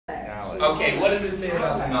Okay, what does it say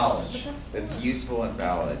about the knowledge? It's useful and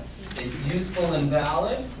valid. It's useful and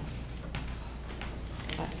valid.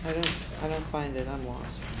 I don't find it. I'm lost.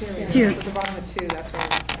 Here. At the bottom of 2, that's where I'm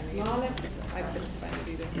trying to get it. I couldn't find it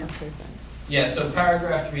either. Yeah. Okay, thanks. Yeah, so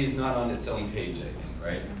paragraph 3 is not on its own page, I think,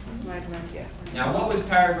 right? Right, yeah. Now, what was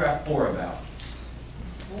paragraph 4 about?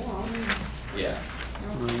 Yeah.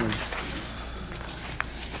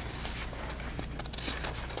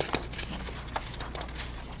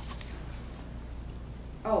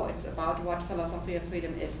 Oh, it's about what philosophy of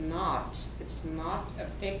freedom is not. It's not a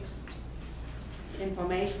fixed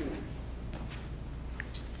information.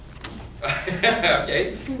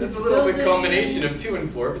 Okay, that's a little bit combination of 2 and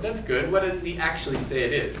 4, but that's good. What does he actually say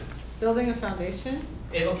it is? Building a foundation?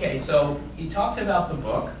 Okay, so he talks about the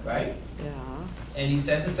book, right? Yeah. And he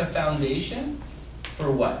says it's a foundation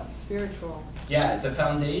for what? Spiritual. Yeah, it's a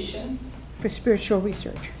foundation For spiritual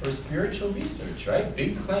research. for spiritual research, right?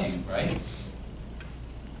 Big claim, right?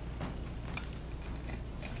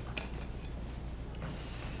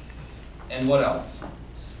 And what else?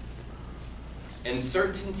 And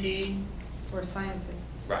certainty, For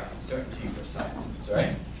scientists. right, certainty for scientists,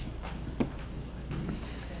 right?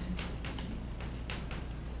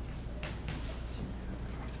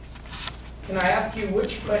 Can I ask you,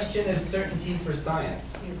 which question is certainty for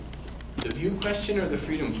science? The view question or the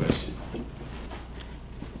freedom question?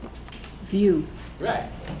 View. Right.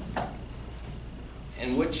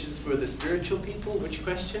 And which is for the spiritual people? Which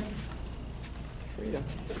question? Freedom.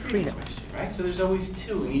 The freedom question, right? So there's always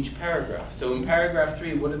 2 in each paragraph. So in paragraph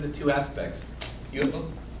 3, what are the 2 aspects? You have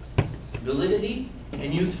validity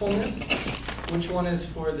and usefulness. Which one is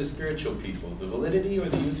for the spiritual people? The validity or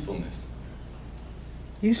the usefulness?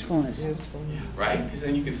 Usefulness. Useful. Right? Because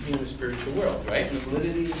then you can see in the spiritual world, right? And the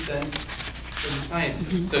validity is then for the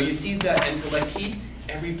scientists. So you see that entelechy,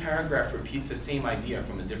 every paragraph repeats the same idea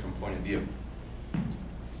from a different point of view.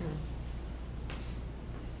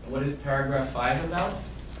 What is paragraph 5 about?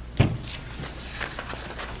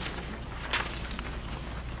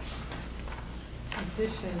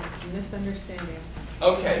 Additions, misunderstanding.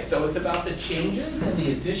 Okay, so it's about the changes and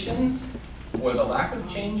the additions, or the lack of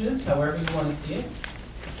changes, however you want to see it.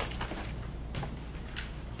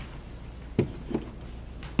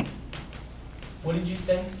 What did you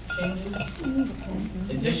say? Changes?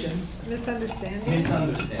 Additions? Misunderstanding.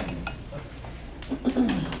 Misunderstanding.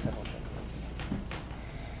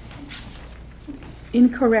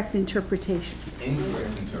 Incorrect interpretations.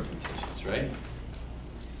 Incorrect interpretations, right?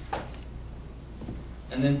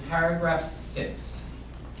 And then paragraph 6.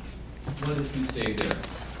 What does he say there?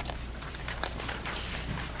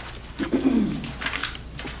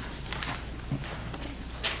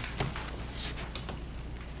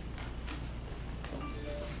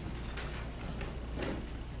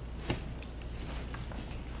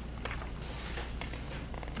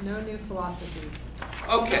 No new philosophies.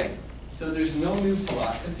 Okay, so there's no new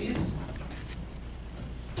philosophies.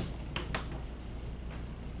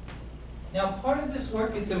 Now, part of this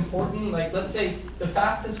work, it's important, like let's say the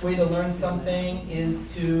fastest way to learn something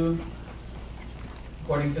is to,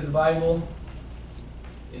 according to the Bible,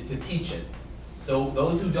 is to teach it. So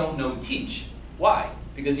those who don't know, teach. Why?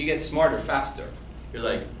 Because you get smarter faster. You're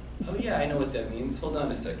like, oh yeah, I know what that means. Hold on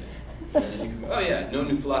a second. And then you go, oh yeah, no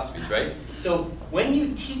new philosophies, right? So when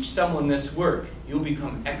you teach someone this work, you'll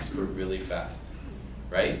become expert really fast,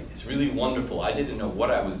 right? It's really wonderful. I didn't know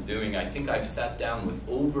what I was doing. I think I've sat down with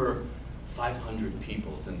over 500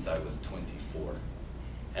 people since I was 24.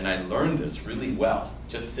 And I learned this really well,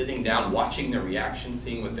 just sitting down, watching their reaction,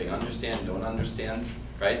 seeing what they understand, don't understand,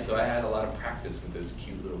 right? So I had a lot of practice with this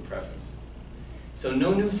cute little preface. So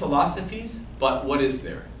no new philosophies, but what is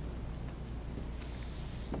there?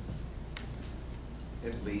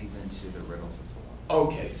 It leads into the riddles of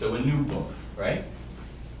philosophy. Okay, so a new book, right?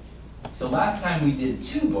 So last time we did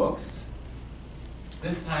 2 books.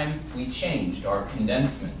 This time we changed our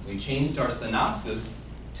condensement. We changed our synopsis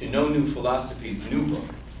to No New Philosophies, new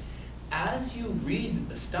book. As you read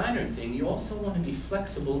the Steiner thing, you also want to be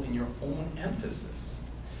flexible in your own emphasis.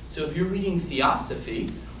 So if you're reading Theosophy,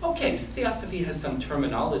 okay, Theosophy has some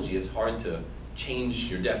terminology. It's hard to change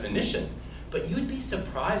your definition. But you'd be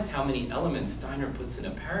surprised how many elements Steiner puts in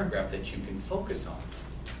a paragraph that you can focus on,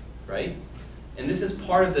 right? And this is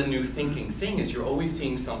part of the new thinking thing, is you're always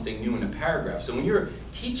seeing something new in a paragraph. So when you're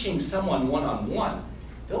teaching someone one-on-one,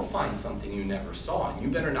 they'll find something you never saw, and you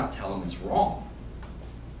better not tell them it's wrong,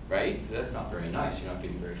 right? That's not very nice. You're not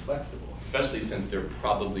being very flexible, especially since they're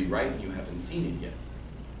probably right and you haven't seen it yet.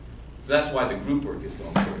 So that's why the group work is so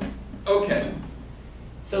important. Okay,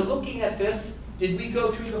 so looking at this, did we go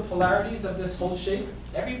through the polarities of this whole shape?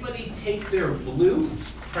 Everybody take their blue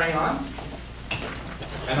crayon,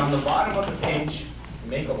 and on the bottom of the page,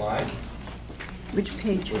 make a line. Which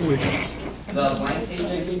page? The blank page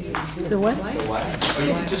I gave you. The what? The what? Or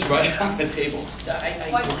you can just write it on the table.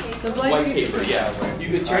 The White paper, yeah. You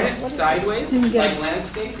could turn it sideways, like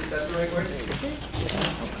landscape, is that the right word?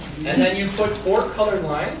 And then you put 4 colored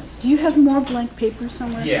lines. Do you have more blank paper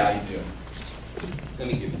somewhere? Yeah, I do. Let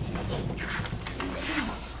me give it to you.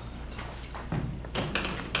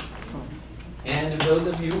 And those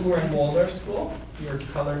of you who are in Waldorf school, your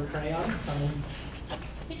colored crayons come in.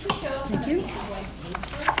 Could you show us on a piece of white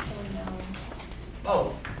paper so we know?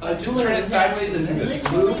 Oh, just turn it sideways and do this.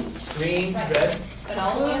 Blue, green, red. But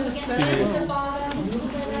all the way up against the bottom, a little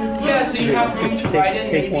bit of. Yeah, so you have room to write in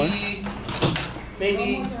Take one.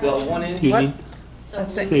 maybe, well, 1 inch. You need So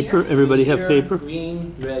blue paper? here. Everybody have Here, paper?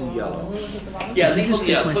 Green, red, yellow. Blue is at the bottom? Yeah, Just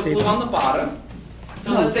take my put blue paper. on the bottom.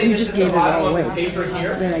 So No, let's say you this just is the gave it bottom all of the away. paper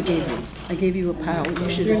here. That I gave you. I gave you a pile. You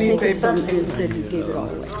should You have need taken paper? some, and instead you gave it all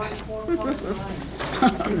away. He's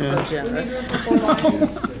so generous.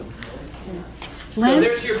 So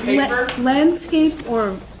there's your paper. Landscape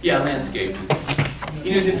or, Yeah, landscape is,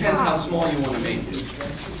 you know, it depends how small you want to make it.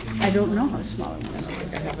 I don't know how small it was.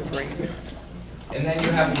 And then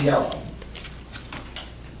you have the yellow.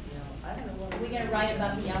 Are we gonna write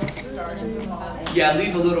above the yellow and then room above it? Yeah,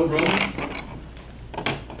 leave a little room.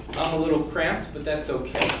 I'm a little cramped, but that's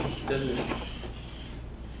okay.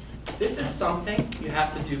 This is something you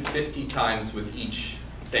have to do 50 times with each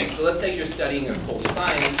thing. So let's say you're studying occult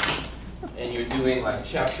science, and you're doing like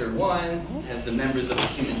chapter 1 as the members of a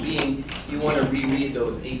human being. You want to reread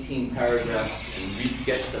those 18 paragraphs and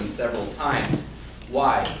re-sketch them several times.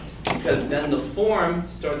 Why? Because then the form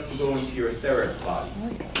starts to go into your etheric body,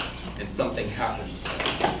 and something happens.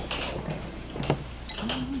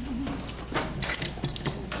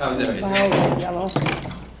 How is everything? Yellow.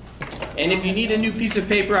 And if you need a new piece of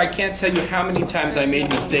paper, I can't tell you how many times I made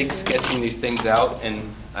mistakes sketching these things out,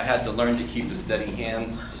 and I had to learn to keep a steady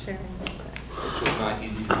hand, which was not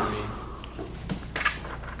easy for me.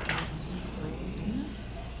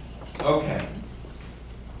 Okay.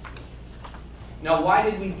 Now, why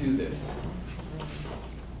did we do this?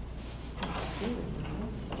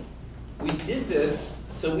 We did this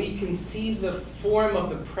so we can see the form of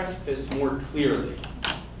the preface more clearly.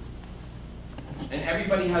 And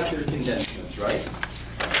everybody has their condensements, right?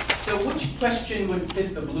 So which question would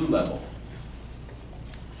fit the blue level?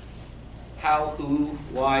 How, who,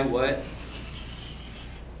 why, what?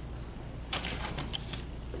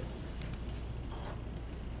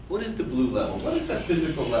 What is the blue level? What is the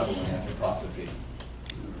physical level in anthroposophy?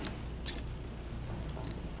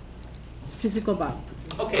 Physical body.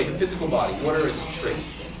 Okay, the physical body. What are its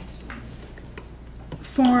traits?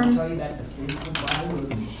 Form,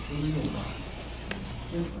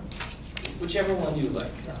 Whichever one you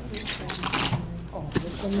like.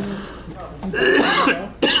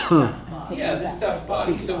 Yeah, the stuffed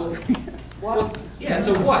body. So, yeah, it's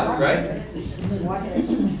a what, right?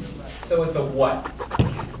 So it's a what.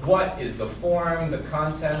 What is the form, the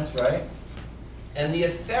contents, right? And the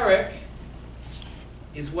etheric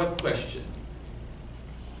is what question?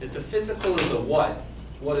 If the physical is a what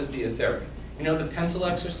is the etheric? You know the pencil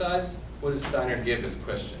exercise? What does Steiner give as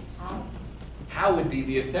questions? How would be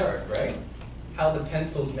the etheric, right? How the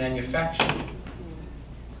pencil's manufactured.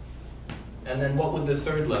 And then what would the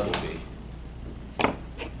third level be?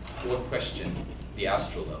 What question? The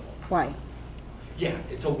astral level. why? Yeah,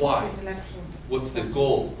 it's a why. Intellectual. What's the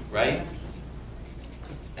goal, right?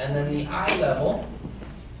 And then the eye level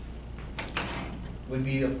would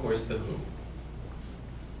be, of course, the who.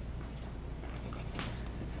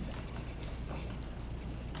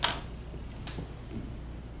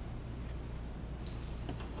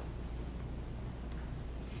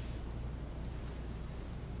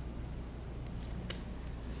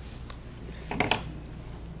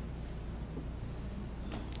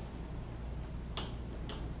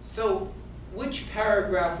 So, which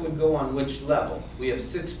paragraph would go on which level? We have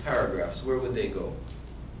 6 paragraphs. Where would they go?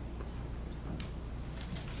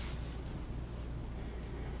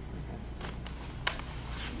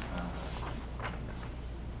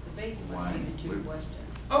 The base would be the 2 questions.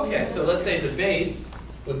 Okay, so let's say the base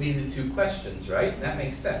would be the 2 questions, right? That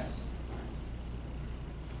makes sense.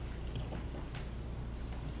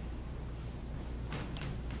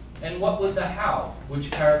 And what would the how?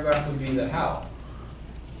 Which paragraph would be the how?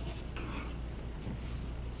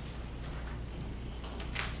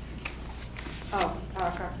 Oh,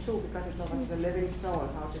 paragraph 2, because it's over the living soul,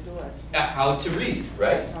 how to do it. How to read,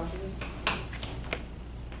 right? How to do it.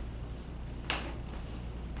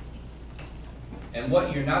 And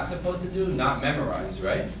what you're not supposed to do, not memorize,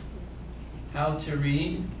 right? How to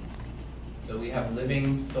read. So we have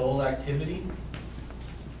living soul activity,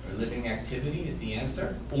 or living activity is the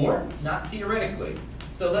answer, or not theoretically.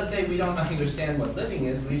 So let's say we don't understand what living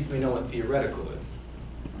is, at least we know what theoretical is.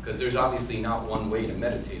 Because there's obviously not one way to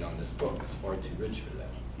meditate on this book, it's far too rich for that.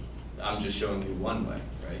 I'm just showing you one way,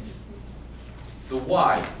 right? The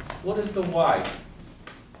why. What is the why?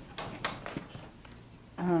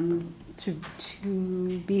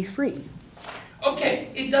 To be free. Okay,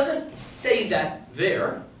 it doesn't say that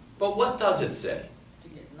there, but what does it say? To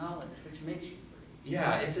get knowledge, which makes you free.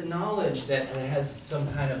 Yeah, it's a knowledge that has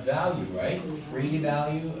some kind of value, right? Free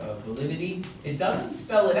value, validity. It doesn't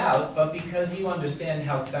spell it out, but because you understand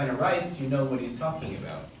how Steiner writes, you know what he's talking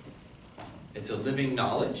about. It's a living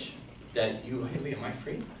knowledge that you, hey, wait, am I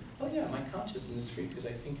free? Oh yeah, my consciousness is free because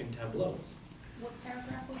I think in tableaus. What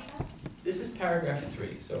paragraph was that? This is paragraph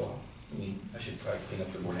 3, so I should probably clean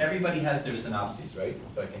up the board. Everybody has their synopses, right?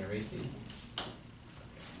 So I can erase these.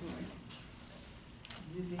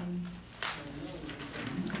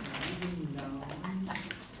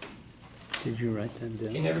 Did you write that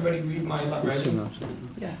down? Can everybody read my The writing? synopsis.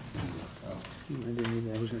 Yes. Oh. I didn't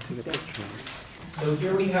either. I was going to take a picture. So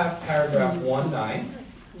here we have paragraph 1.9,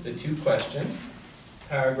 the 2 questions,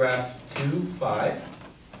 paragraph 2.5,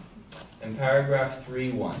 and paragraph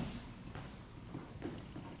 3.1.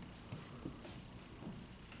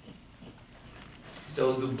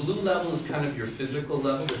 So the blue level is kind of your physical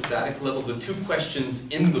level, the static level, the 2 questions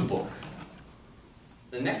in the book.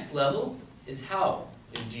 The next level is how.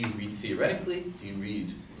 Do you read theoretically? Do you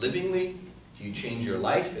read livingly? Do you change your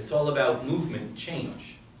life? It's all about movement,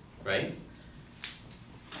 change, right?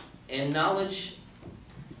 And knowledge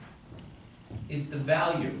is the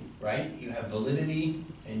value, right? You have validity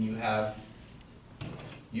and you have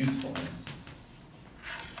usefulness.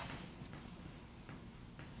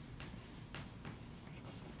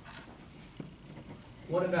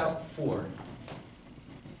 What about 4?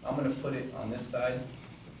 I'm going to put it on this side,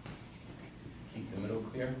 just to keep the middle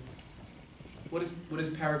clear. What is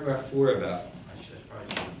paragraph 4 about? I should probably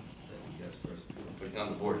let you guess first before putting it on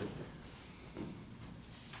the board.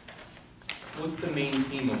 What's the main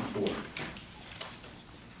theme of 4?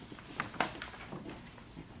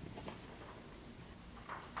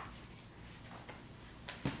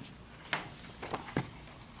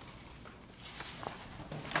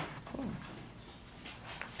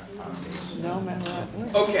 No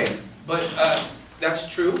memorize. Okay, but that's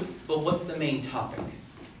true, but what's the main topic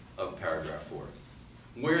of paragraph 4?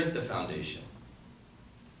 Where is the foundation?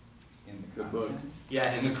 In the book.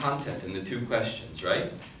 Yeah, in the content, in the 2 questions,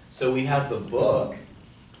 right? So we have the book,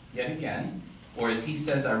 yet again, or as he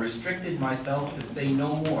says, I restricted myself to say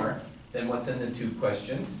no more than what's in the 2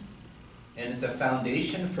 questions. And it's a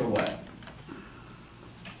foundation for what?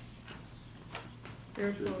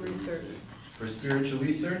 Spiritual research, For spiritual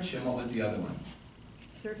research, and what was the other one?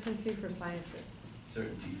 certainty for scientists.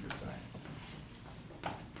 Certainty for science.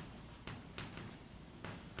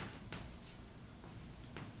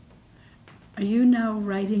 Are you now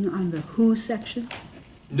writing on the who section?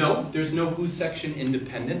 No, there's no who section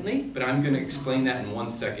independently, but I'm going to explain that in 1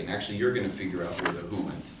 second. Actually, you're going to figure out where the who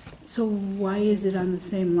went. So why is it on the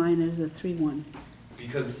same line as the 3-1?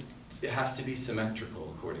 Because it has to be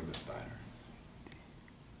symmetrical according to Steiner.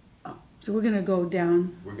 Oh, so we're gonna go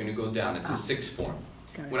down. We're going to go down. It's a 6 form.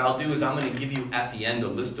 Got it. What I'll do is I'm going to give you at the end a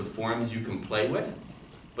list of forms you can play with,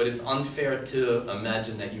 but it's unfair to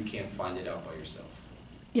imagine that you can't find it out by yourself.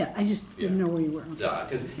 Yeah, I just didn't Yeah. know where you were.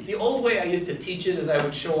 Because the old way I used to teach it is I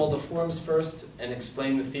would show all the forms first and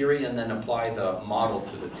explain the theory and then apply the model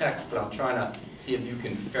to the text, but I'm trying to see if you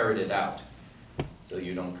can ferret it out so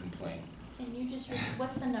you don't complain. Can you just,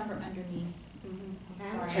 what's the number underneath? I'm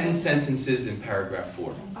sorry. 10 sentences in paragraph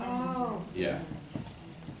 4. 10 sentences. Yeah.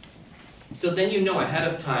 So then you know ahead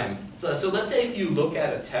of time. So let's say if you look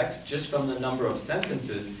at a text just from the number of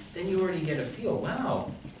sentences, then you already get a feel,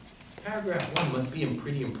 wow, paragraph 1 must be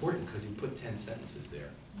pretty important because you put 10 sentences there.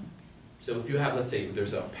 So if you have, let's say,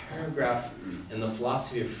 there's a paragraph in the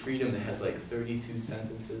philosophy of freedom that has like 32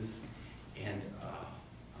 sentences, and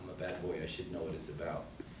I'm a bad boy, I should know what it's about.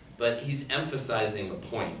 But he's emphasizing a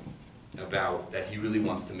point about that he really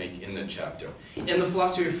wants to make in the chapter. In the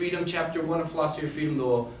philosophy of freedom, chapter 1 of philosophy of freedom,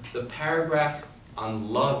 the paragraph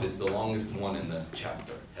on love is the longest one in this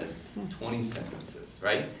chapter, has 20 sentences,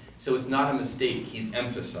 right? So it's not a mistake, he's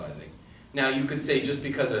emphasizing. Now you could say just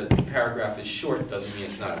because a paragraph is short doesn't mean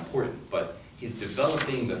it's not important, but he's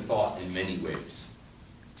developing the thought in many ways.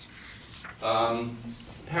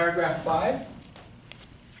 Paragraph 5.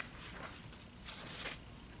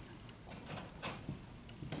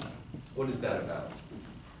 What is that about?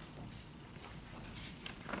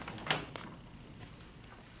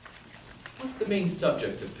 What's the main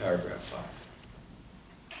subject of paragraph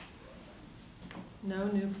 5? No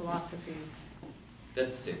new philosophies.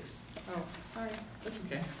 That's 6. Oh, sorry. That's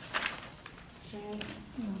okay.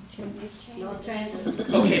 No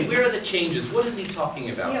changes. Okay, where are the changes? What is he talking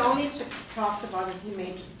about? He now? only talks about it, he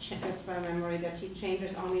made, if I memory, that he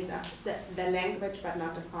changes only the language but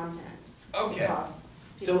not the content. Okay. Because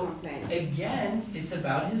people So, complain. again, it's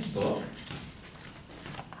about his book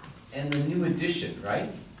and the new edition, right?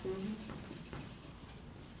 Mhm.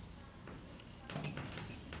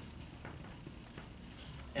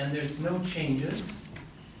 And there's no changes.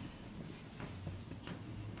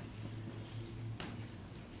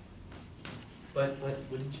 But what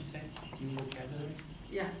did you say? New vocabulary?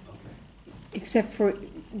 Yeah. Okay. Except for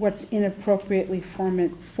what's inappropriately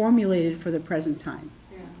formulated for the present time.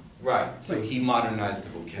 Yeah. Right, so he modernized the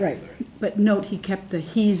vocabulary. Right, but note, he kept the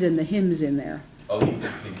he's and the hims in there. Oh, he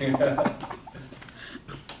did. Oh, that's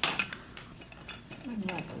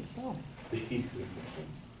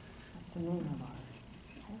the name of ours.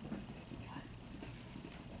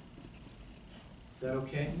 Is that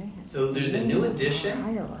okay? So there's a new edition,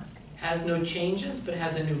 Hierarchy. has no changes, but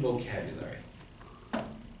has a new vocabulary.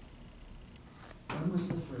 When was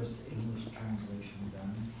the first English translation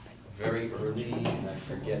done? Very early, and I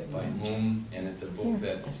forget by whom, and it's a book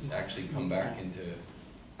that's actually come back into,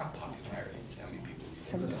 not popularity, how many people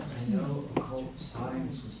read it. I know Occult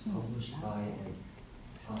Science was published by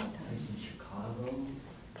a place in Chicago.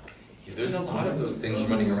 Yeah, there's a lot of those things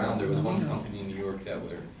running around. There was one company in New York that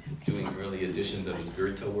were doing early editions of his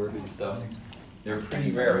Goethe work and stuff. They're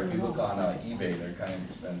pretty rare. If you look on eBay, they're kind of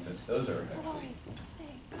expensive. Those are actually.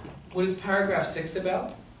 What is paragraph 6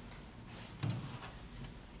 about?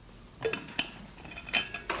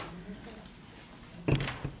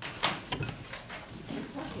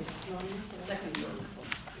 Second book.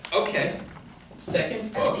 Okay, second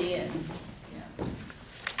At book. the end.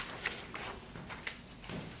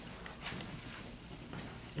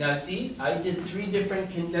 Now see, I did 3 different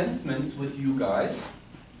condensments with you guys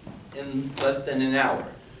in less than an hour,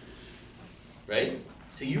 right?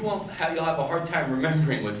 So you'll have a hard time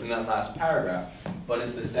remembering what's in that last paragraph, but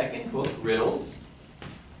it's the second book, Riddles.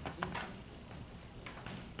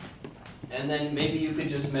 And then maybe you could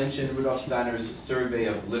just mention Rudolf Steiner's Survey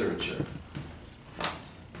of Literature.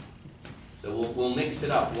 So we'll mix it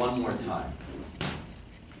up one more time.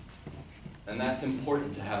 And that's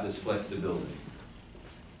important to have this flexibility.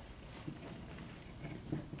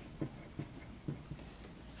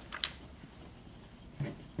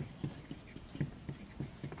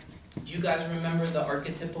 Do you guys remember the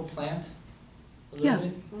archetypal plant? A little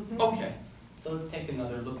Yes. bit? Mhm. Okay, so let's take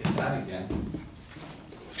another look at that again.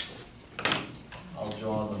 I'll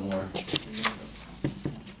draw the more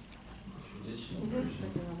traditional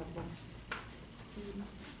version.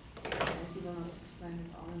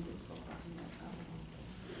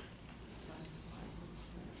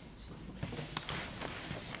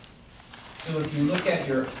 So if you look at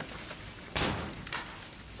your,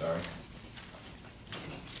 sorry.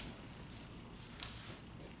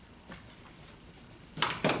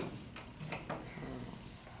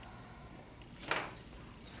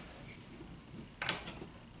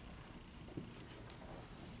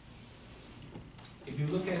 If you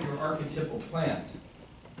look at your archetypal plant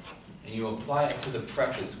and you apply it to the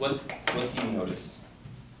preface, what do you notice?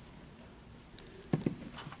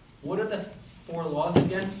 What are the 4 laws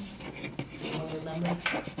again? Anyone remember?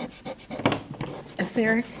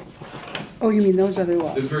 Etheric? Oh, you mean those other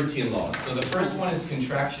laws? The Goethean laws. So the first one is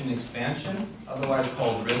contraction expansion, otherwise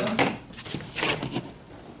called rhythm.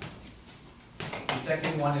 The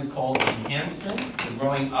second one is called enhancement, the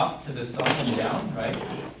growing up to the sum and down, right?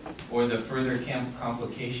 Or the further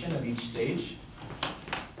complication of each stage.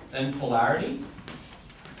 Then polarity.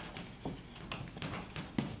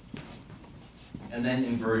 And then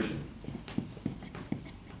inversion.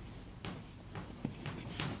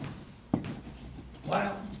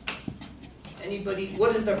 Wow. Anybody,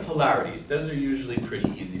 what is their polarities? Those are usually pretty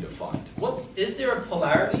easy to find. Is there a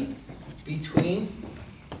polarity between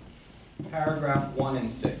paragraph 1 and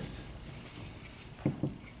 6?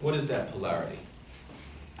 What is that polarity?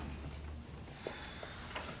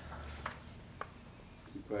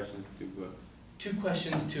 2 questions, 2 books. 2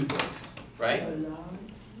 questions, 2 books, right?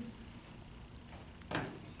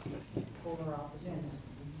 Polar opposites.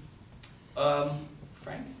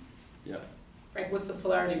 Frank? Yeah. Frank, what's the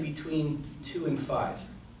polarity between 2 and 5?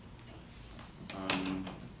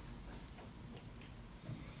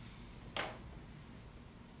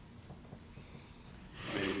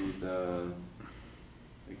 Maybe the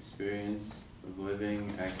experience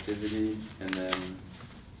activity and then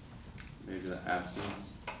maybe the absence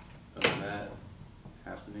of that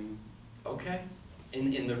happening. Okay,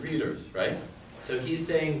 in the readers, right? So he's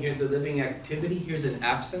saying here's a living activity, here's an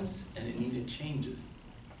absence, and it even changes.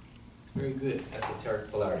 It's very good,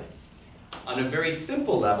 esoteric polarity. On a very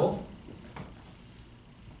simple level,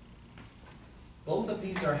 both of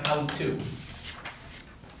these are how-to.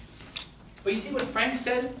 But you see what Frank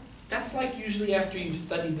said? That's like usually after you've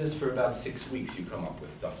studied this for about 6 weeks, you come up with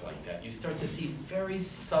stuff like that. You start to see very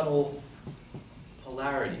subtle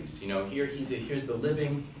polarities. You know, here's the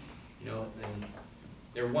living, you know, and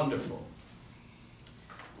they're wonderful.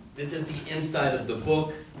 This is the inside of the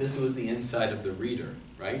book. This was the inside of the reader,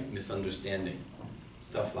 right? Misunderstanding,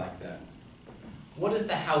 stuff like that. What is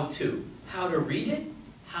the how-to? How to read it,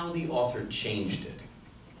 how the author changed it.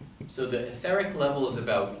 So the etheric level is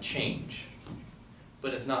about change,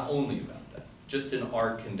 but it's not only about that, just an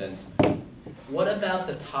art condensement. What about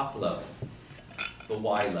the top level, the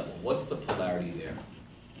Y level? What's the polarity there?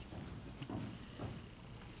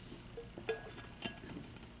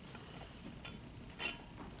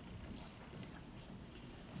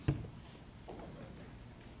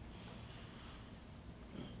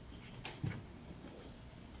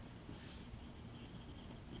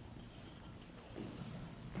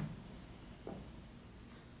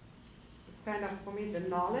 Kind of, for me, the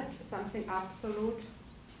knowledge is something absolute,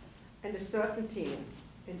 and the certainty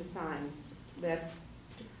in the science that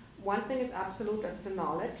one thing is absolute, that's the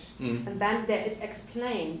knowledge, and then there is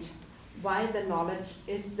explained why the knowledge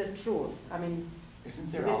is the truth. I mean,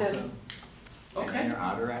 Isn't there With also a- an Okay. inner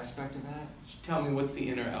outer aspect of that? Tell me, what's the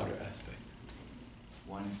inner outer aspect?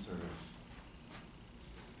 One is sort of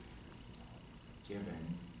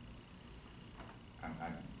given. I'm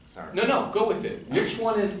sorry. No, go with it. Which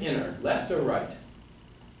one is inner, left or right?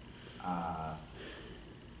 I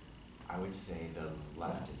would say the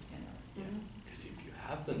left is inner. Yeah, because if you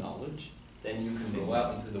have the knowledge, then you can go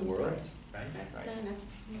out into the world, right? that's Right. kind of,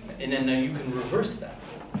 And then you can reverse that.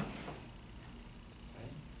 Right?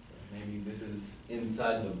 So maybe this is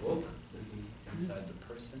inside the book, this is inside the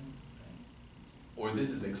person, right? Or this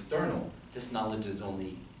is external. This knowledge is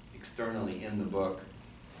only externally in the book,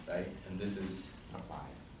 right? And this is Applied.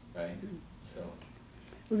 right? So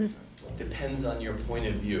Well, this, depends on your point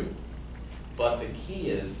of view. But the key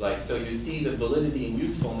is, like, so you see the validity and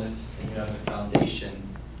usefulness, and you have the foundation,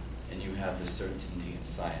 and you have the certainty in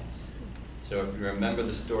science. So if you remember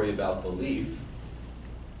the story about the leaf,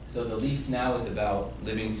 so the leaf now is about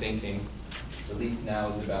living thinking, the leaf now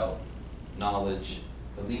is about knowledge,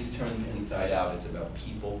 the leaf turns inside out, it's about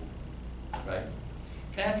people, right?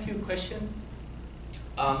 Can I ask you a question?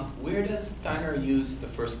 Where does Steiner use the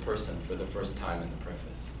first person for the first time in the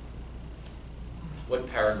preface? What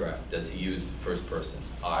paragraph does he use the first person?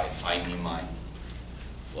 I, me, mine.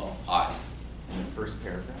 Well, I. In the first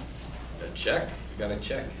paragraph? Check, you gotta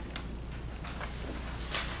check.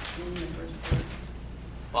 in the first place.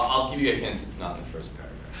 Well, I'll give you a hint, it's not in the first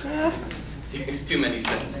paragraph. It's too many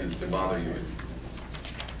sentences to bother you with.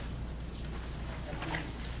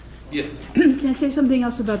 Yes, can I say something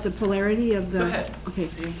else about the polarity of the? go ahead. Okay.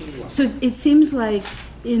 Anything you want. So it seems like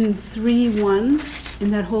in 3.1,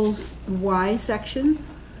 in that whole Y section,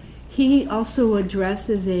 he also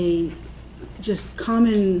addresses a just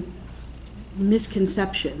common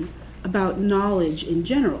misconception about knowledge in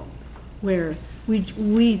general, where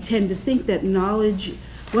we tend to think that knowledge,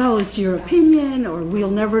 well, it's your opinion, or we'll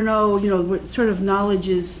never know, you know, what sort of knowledge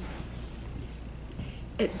is.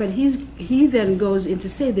 But he then goes into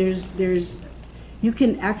say there's you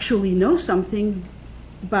can actually know something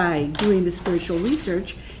by doing the spiritual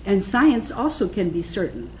research, and science also can be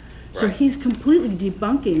certain. So Right. he's completely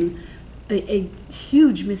debunking a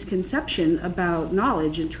huge misconception about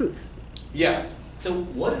knowledge and truth. Yeah, so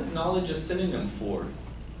what is knowledge a synonym for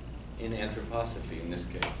in anthroposophy in this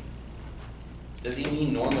case? Does he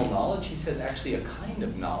mean normal knowledge? He says actually a kind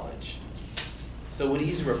of knowledge. So what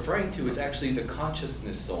he's referring to is actually the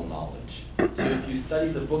consciousness soul knowledge. So if you study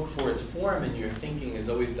the book for its form and your thinking is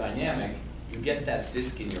always dynamic, you get that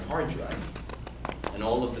disk in your hard drive. And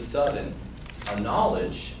all of a sudden, a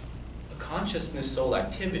knowledge, a consciousness soul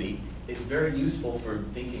activity, is very useful for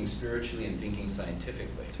thinking spiritually and thinking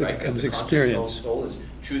scientifically, So it right? Because becomes the experience. conscious soul is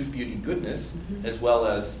truth, beauty, goodness, as well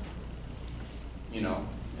as, you know,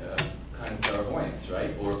 kind of clairvoyance,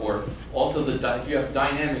 right? Or also if you have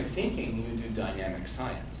dynamic thinking, you do dynamic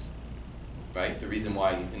science, right? The reason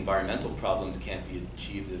why environmental problems can't be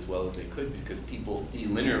achieved as well as they could is because people see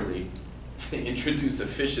linearly, they introduce a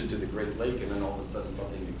fish into the Great Lake and then all of a sudden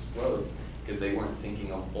something explodes because they weren't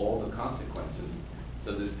thinking of all the consequences.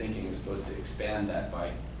 So this thinking is supposed to expand that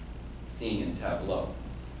by seeing in tableau.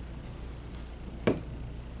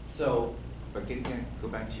 So, But go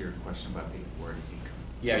back to your question about the word is he.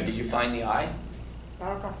 yeah, did you find the I?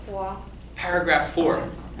 Paragraph 4. Paragraph 4,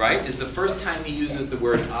 right, is the first time he uses the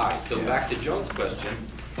word I. So back to Joan's question,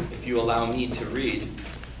 if you allow me to read.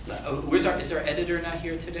 Is our editor not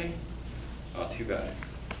here today? Oh, too bad.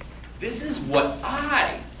 This is what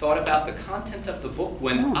I thought about the content of the book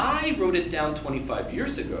when I wrote it down 25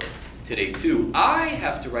 years ago. Today, too, I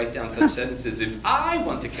have to write down such sentences if I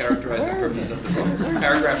want to characterize the purpose of the book.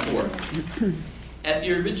 Paragraph 4. At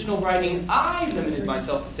the original writing, I limited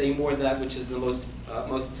myself to say more of that which is the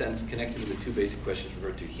most sense connected to the two basic questions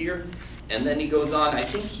referred to here. And then he goes on, I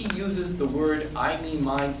think he uses the word I mean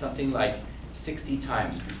mine something like 60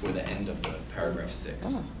 times before the end of the paragraph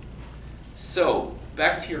 6. So,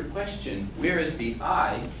 back to your question, where is the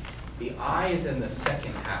I? The I is in the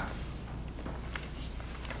second half.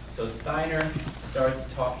 So Steiner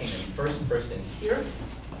starts talking in first person here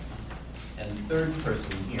and third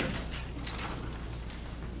person here.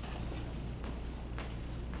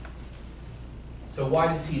 So why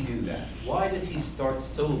does he do that? Why does he start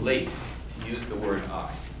so late to use the word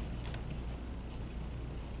I?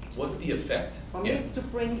 What's the effect? For me, it's to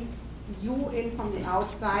bring you in from the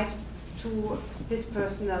outside to his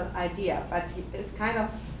personal idea, but it's kind of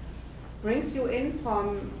brings you in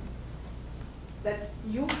from that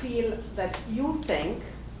you feel that you think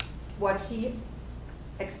what he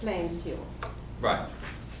explains you. Right.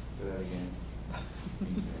 Say that again.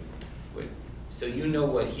 You say Wait. So you know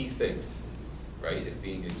what he thinks, right, is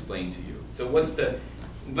being explained to you. So what's the,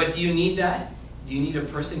 but do you need that? Do you need a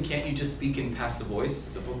person? Can't you just speak in passive voice?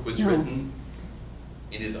 The book was written.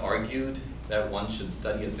 It is argued that one should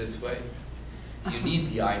study it this way. Do you need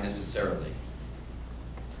the I necessarily?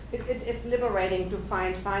 It is liberating to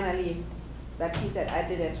find finally that he said, I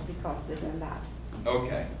did it because this and that.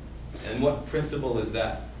 Okay. And what principle is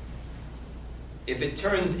that? If it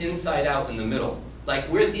turns inside out in the middle, like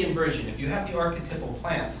where's the inversion? If you have the archetypal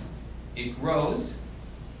plant, it grows,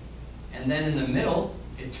 and then in the middle,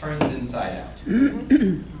 it turns inside out.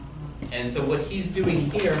 And so what he's doing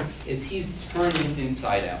here is he's turning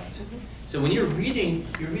inside out. So when you're reading,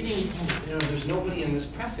 there's nobody in this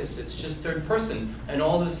preface, it's just third person, and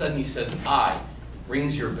all of a sudden he says, I,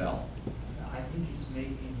 rings your bell. I think he's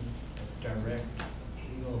making a direct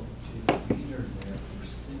appeal to the reader there for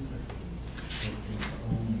sympathy with his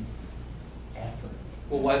own effort.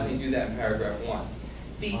 Well, why doesn't he do that in paragraph 1?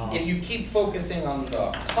 See, if you keep focusing on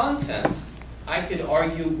the content, I could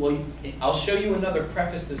argue, well, I'll show you another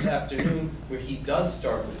preface this afternoon where he does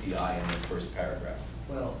start with the I in the first paragraph.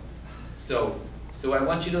 Well, So I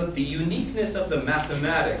want you to, the uniqueness of the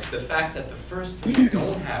mathematics, the fact that the first 3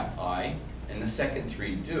 don't have I and the second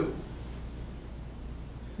 3 do.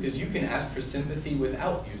 Because you can ask for sympathy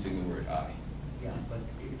without using the word I. yeah, but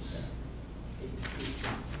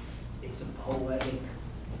it's a poetic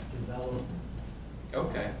development.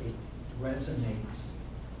 Okay. It resonates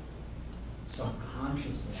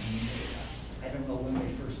subconsciously. I mean, I don't know when they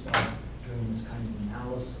first started doing this kind of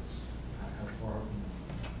analysis, how far we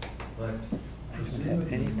know. But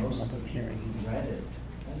presumably most of the people who read it,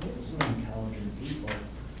 and those were intelligent people,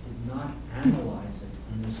 did not analyze it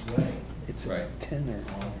in this way. It's Right. a tenor.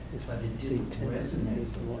 But it didn't resonate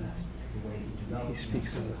with that, the way he developed it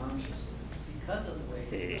speaks of it. subconsciously. Because of the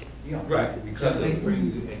way. Yeah. Right, because So of,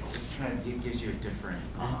 it kind of gives you a different,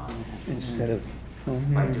 Instead of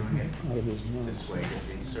by doing it out of his nose. this way,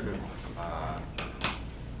 it sort of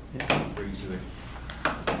Yeah. brings you,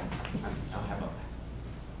 I'll have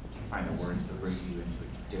can't find the words, that brings you into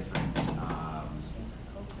a different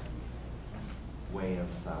way of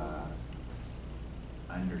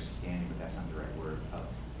understanding, but that's not the right word, of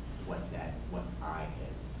what I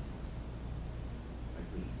is. Like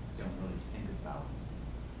we don't really think about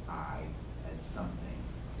I as something.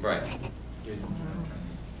 right. You're the one trying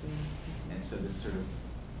to- And so this sort of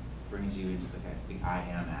brings you into the I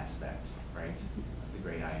am aspect, right? The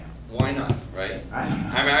great I am. Why not, right? I don't know.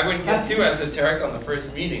 I mean, I wouldn't get too esoteric on the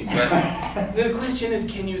first meeting, but the question is,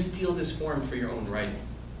 can you steal this form for your own writing?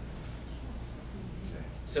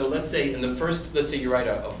 So let's say you write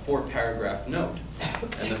a 4-paragraph note,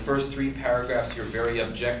 and the first 3 paragraphs you're very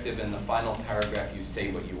objective, and the final paragraph you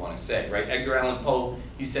say what you want to say, right? Edgar Allan Poe,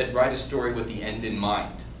 he said, write a story with the end in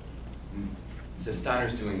mind. So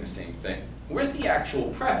Steiner's doing the same thing. Where's the actual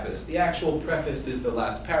preface? The actual preface is the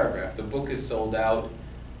last paragraph. The book is sold out,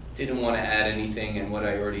 didn't want to add anything, and what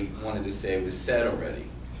I already wanted to say was said already.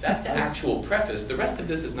 That's the actual preface. The rest of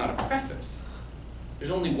this is not a preface. There's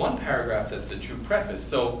only 1 paragraph that's the true preface.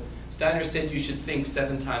 So Steiner said you should think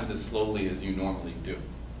 7 times as slowly as you normally do.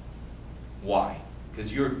 Why?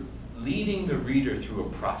 Because you're leading the reader through a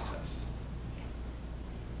process.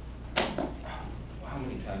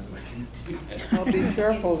 many times am I going to do that? Well, be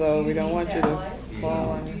careful though, we don't Do want you need that to live? fall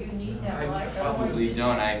on Do you. you need that I live? probably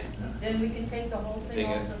Otherwise, don't. then we can take the whole Thing thing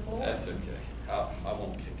off is, the floor. that's okay. I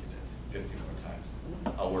won't kick it as 50 more times.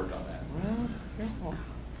 I'll work on that. Well, careful.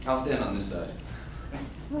 I'll stand on this side.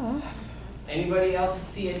 Ah. Anybody else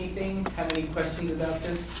see anything? Have any questions about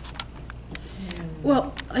this?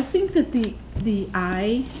 Well, I think that the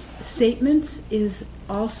I statements is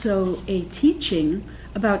also a teaching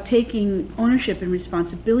about taking ownership and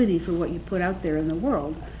responsibility for what you put out there in the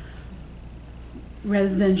world,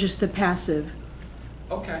 rather than just the passive.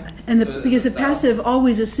 Okay. And So it's because a the style. passive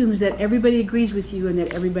always assumes that everybody agrees with you and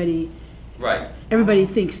that everybody Right.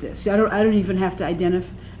 thinks this. I don't even have to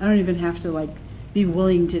identify. I don't even have to be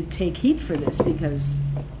willing to take heat for this because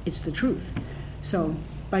it's the truth. So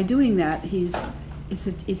by doing that, it's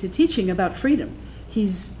a teaching about freedom.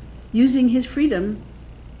 He's using his freedom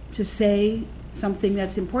to say something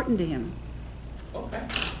that's important to him. Okay.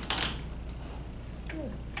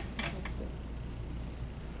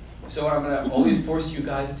 So what I'm going to always force you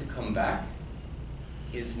guys to come back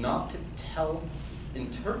is not to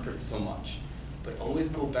interpret so much, but always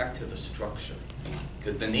go back to the structure.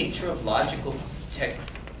 Because the nature of logical tech,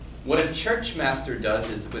 what a church master does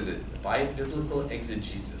is, biblical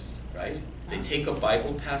exegesis, right? They take a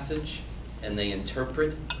Bible passage and they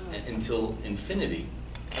interpret until infinity.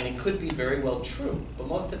 And it could be very well true, but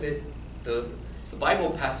most of it, the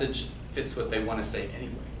Bible passage fits what they want to say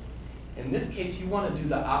anyway. In this case, you want to do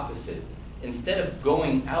the opposite. Instead of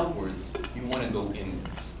going outwards, you want to go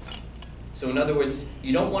inwards. So in other words,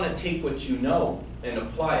 you don't want to take what you know and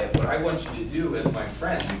apply it. What I want you to do as my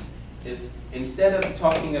friends is, instead of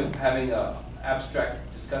having an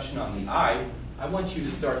abstract discussion on the I want you to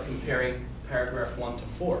start comparing paragraph 1 to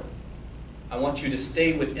 4. I want you to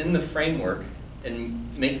stay within the framework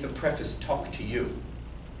and make the preface talk to you.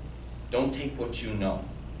 Don't take what you know.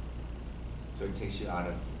 So it takes you out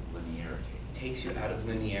of linearity. Takes you out of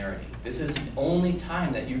linearity. This is the only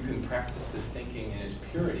time that you can practice this thinking in its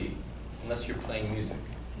purity, unless you're playing music,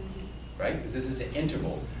 right? Because this is an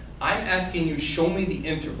interval. I'm asking you, show me the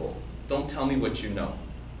interval. Don't tell me what you know,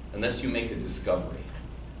 unless you make a discovery.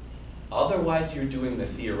 Otherwise, you're doing the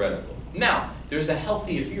theoretical. Now, there's a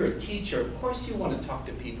healthy, if you're a teacher, of course you want to talk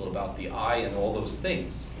to people about the I and all those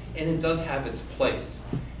things, and it does have its place.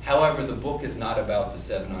 However, the book is not about the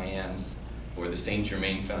 7 I Ams, or the Saint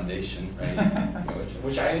Germain Foundation, right?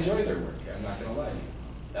 Which I enjoy their work, I'm not going to lie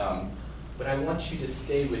to you. But I want you to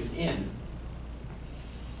stay within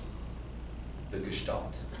the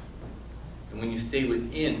Gestalt. And when you stay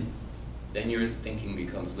within, then your thinking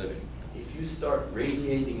becomes living. If you start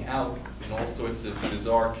radiating out in all sorts of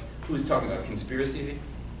bizarre, who's talking about conspiracy theory?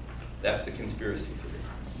 That's the conspiracy theory.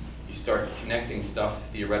 You start connecting stuff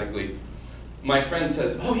theoretically. My friend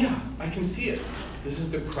says, oh yeah, I can see it. This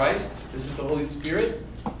is the Christ, this is the Holy Spirit,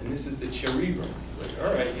 and this is the cherubim. He's like,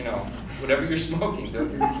 all right, whatever you're smoking,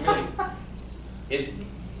 don't give it to me.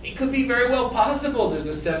 It could be very well possible there's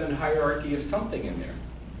a 7 hierarchy of something in there.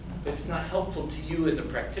 But it's not helpful to you as a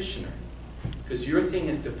practitioner. Because your thing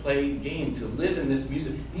is to play a game, to live in this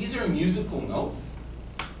music. These are musical notes.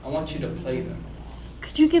 I want you to play them.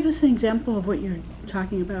 Could you give us an example of what you're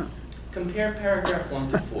talking about? Compare paragraph 1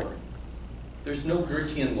 to 4. There's no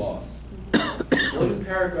Goethean laws. Go to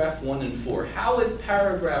paragraph 1 and 4. How is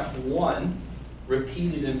paragraph 1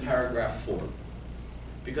 repeated in paragraph 4?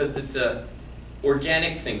 Because it's a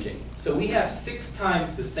organic thinking. So we have 6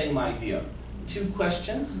 times the same idea. 2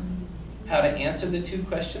 questions, how to answer the 2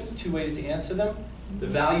 questions, 2 ways to answer them, the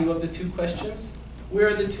value of the 2 questions. Where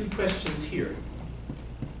are the 2 questions here?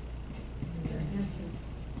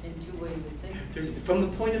 In 2 ways of thinking. From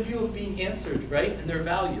the point of view of being answered, right, and their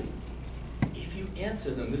value. If you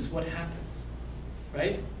answer them, this is what happens,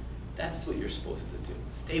 right? That's what you're supposed to do.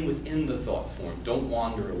 Stay within the thought form. Don't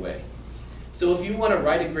wander away. So if you want to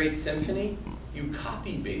write a great symphony, you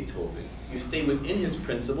copy Beethoven. You stay within his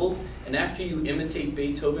principles, and after you imitate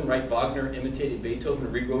Beethoven, right? Wagner imitated Beethoven,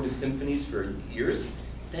 rewrote his symphonies for years,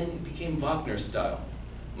 then it became Wagner style.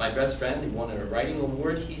 My best friend, he won a writing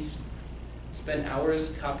award, he's spent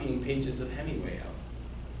hours copying pages of Hemingway out.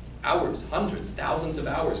 Hours, hundreds, thousands of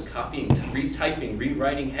hours copying, retyping,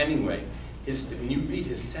 rewriting Hemingway. When you read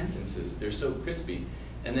his sentences, they're so crispy.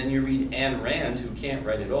 And then you read Ayn Rand, who can't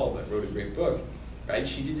write at all, but wrote a great book. Right?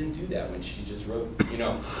 She didn't do that when she just wrote,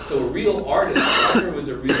 So a real artist, Wagner was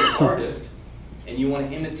a real artist, and you want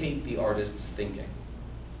to imitate the artist's thinking.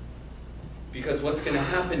 Because what's going to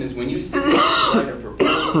happen is when you sit down to write a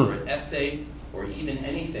proposal or an essay or even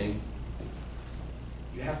anything,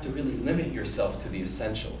 you have to really limit yourself to the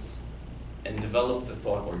essentials and develop the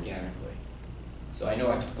thought organically. So I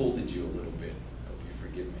know I've scolded you a little bit. I hope you're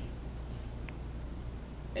forgive me.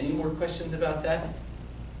 Any more questions about that?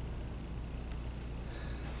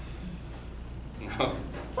 No?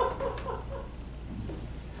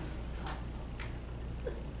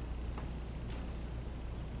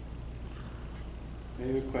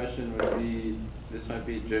 Maybe a question would be, this might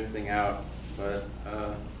be drifting out, but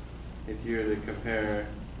if you were to compare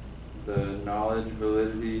the knowledge,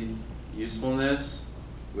 validity, usefulness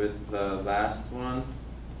with the last one,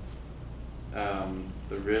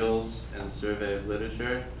 the riddles and survey of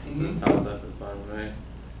literature, Mhm. the top left and bottom right,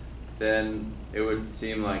 then it would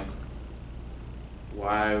seem like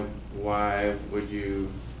why would you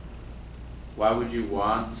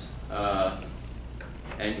want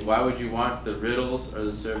and why would you want the riddles or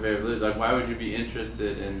the survey of literature? Like, why would you be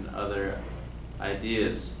interested in other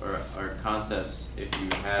ideas or concepts if you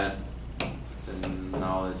had the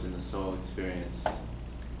knowledge and the soul experience?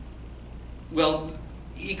 Well,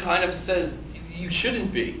 he kind of says you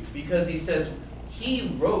shouldn't be, because he says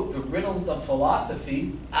he wrote the riddles of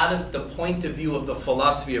philosophy out of the point of view of the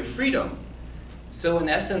philosophy of freedom. So in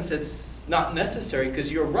essence, it's not necessary,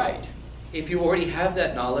 because you're right. If you already have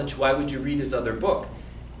that knowledge, why would you read his other book?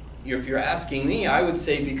 If you're asking me, I would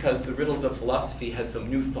say because the riddles of philosophy has some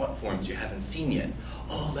new thought forms you haven't seen yet.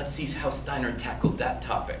 Oh, let's see how Steiner tackled that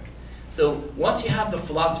topic. So once you have the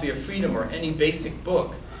philosophy of freedom or any basic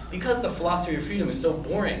book, because the philosophy of freedom is so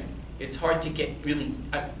boring, it's hard to get really,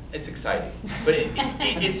 it's exciting, but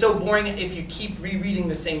it's so boring if you keep rereading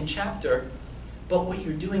the same chapter. But what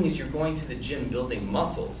you're doing is you're going to the gym building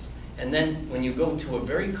muscles. And then when you go to a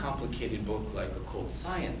very complicated book like Occult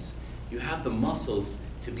Science, you have the muscles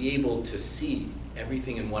to be able to see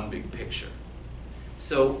everything in one big picture.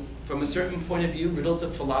 So from a certain point of view, riddles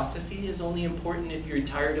of philosophy is only important if you're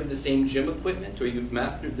tired of the same gym equipment or you've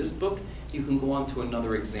mastered this book, you can go on to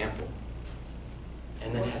another example.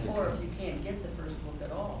 And then has Or if you can't get the first book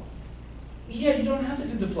at all. Yeah, you don't have to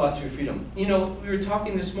do the philosophy of freedom. You know, we were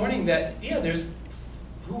talking this morning that, yeah, there's,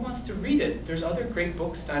 who wants to read it? There's other great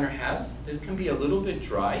books Steiner has. This can be a little bit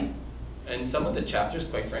dry. And some of the chapters,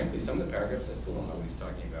 quite frankly, some of the paragraphs, I still don't know what he's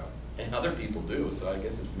talking about. And other people do, so I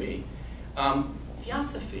guess it's me.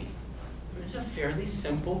 Theosophy is a fairly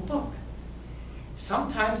simple book.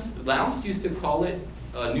 Sometimes, Lowndes used to call it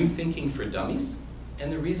New Thinking for Dummies.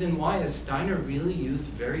 And the reason why is Steiner really used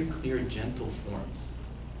very clear, gentle forms,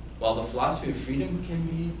 while the philosophy of freedom can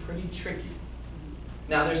be pretty tricky.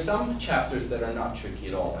 Now, there's some chapters that are not tricky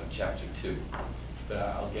at all, like chapter 2, but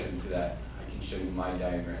I'll get into that. I can show you my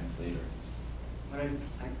diagrams later. What I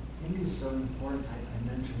think is so important, I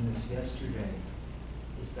mentioned this yesterday,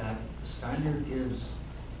 is that Steiner gives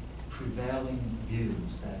prevailing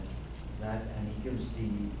views and he gives he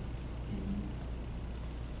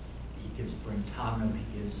gives Brentano,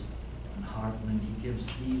 he gives Von Hartmann, he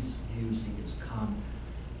gives these views, he gives Kant,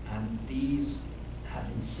 and these have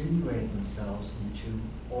insinuated themselves into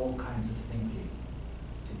all kinds of thinking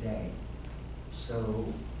today.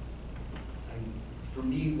 So, for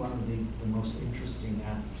me, one of the most interesting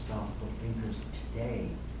anthroposophical thinkers today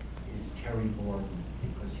is Terry Borden,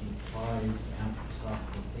 because he applies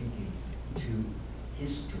anthroposophical thinking to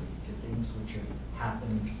history, to things which have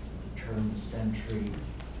happened at the turn of the century,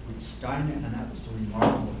 which Steiner, and that was the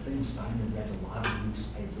remarkable thing, Steiner read a lot of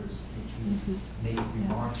newspapers, which he made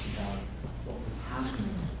remarks about what was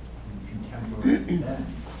happening in contemporary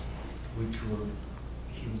events, which were,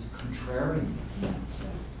 he was a contrarian in that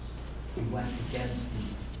sense. He went against the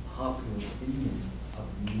popular opinion of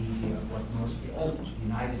the media, of what most people, the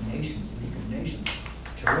United Nations, the League of Nations,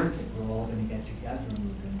 terrific, we're all going to get together and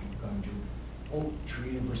we're going to, oh,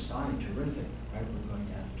 Treaty of Versailles, terrific, right, we're going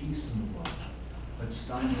to have peace in the world. But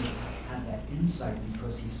Steiner had that insight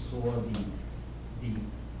because he saw the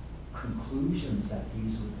conclusions that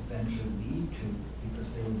these would eventually lead to,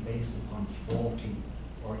 because they were based upon faulty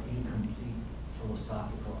or incomplete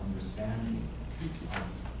philosophical understanding of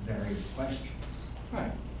various questions.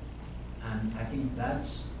 Right. And I think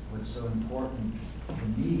that's what's so important for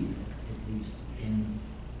me, at least in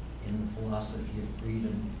the philosophy of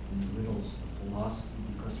freedom, in the riddles of philosophy,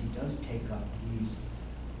 because he does take up these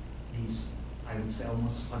I would say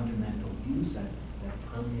almost fundamental views that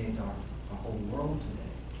permeate our whole world today.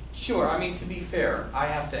 Sure, I mean, to be fair, I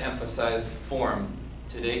have to emphasize form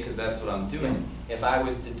today because that's what I'm doing. If I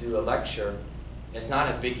was to do a lecture, it's not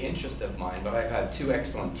a big interest of mine, but I've had two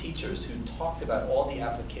excellent teachers who talked about all the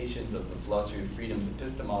applications of the philosophy of freedom's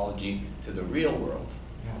epistemology to the real world.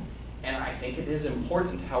 Yeah. And I think it is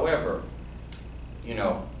important. However, you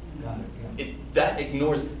know, Got it, yeah. that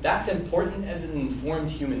ignores, that's important as an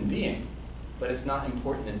informed human being, but it's not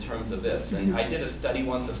important in terms of this. And I did a study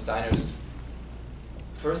once of Steiner's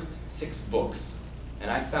first 6 books, And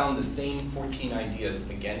I found the same 14 ideas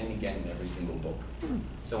again and again in every single book.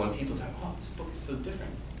 So when people talk, oh, this book is so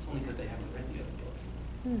different, it's only because they haven't read the other books.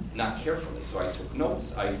 Not carefully. So I took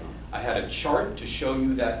notes. I had a chart to show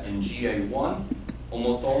you that in GA1,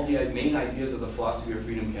 almost all the main ideas of the philosophy of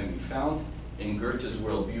freedom can be found. In Goethe's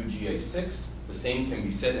worldview, GA6, the same can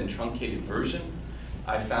be said in truncated version.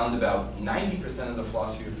 I found about 90% of the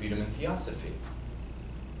philosophy of freedom in theosophy.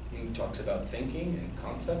 He talks about thinking and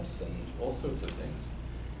concepts and all sorts of things.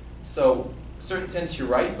 So, in a certain sense, you're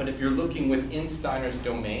right, but if you're looking within Steiner's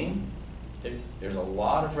domain, there's a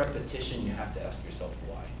lot of repetition. You have to ask yourself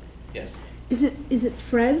why. Yes? Is it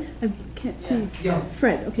Fred? I can't see. Yeah.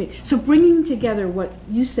 Fred, okay. So bringing together what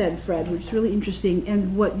you said, Fred, which is really interesting,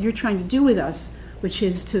 and what you're trying to do with us, which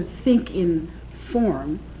is to think in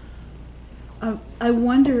form, I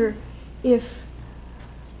wonder if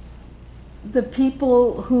the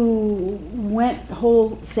people who went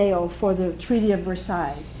wholesale for the Treaty of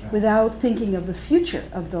Versailles without thinking of the future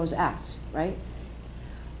of those acts, right?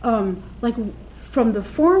 Like from the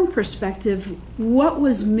form perspective, what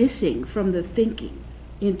was missing from the thinking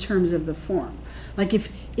in terms of the form? Like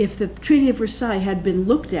if the Treaty of Versailles had been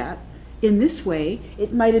looked at in this way,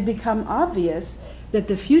 it might have become obvious that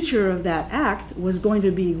the future of that act was going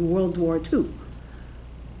to be World War II.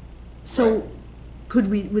 So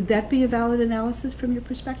Right. would that be a valid analysis from your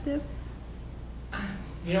perspective?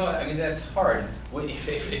 You know, I mean, that's hard.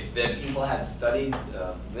 If the people had studied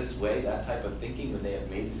this way, that type of thinking, would they have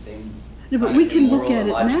made the same No, but kind we of can look immoral at and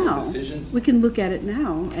it logical now. decisions? We can look at it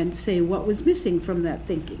now and say what was missing from that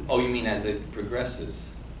thinking. Oh, you mean as it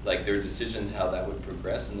progresses? Like their decisions, how that would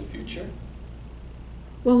progress in the future?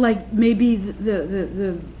 Well, like maybe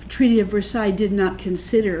the Treaty of Versailles did not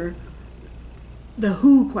consider the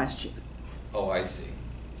who question. Oh, I see.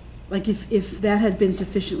 Like if that had been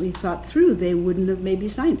sufficiently thought through, they wouldn't have maybe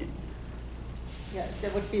signed it. Yeah, if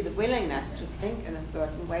there would be the willingness to think in a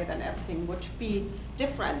certain way, then everything would be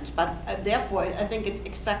different. But therefore, I think it's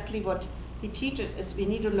exactly what he teaches, is we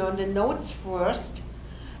need to learn the notes first,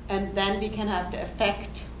 and then we can have the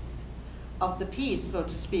effect of the piece, so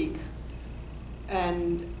to speak.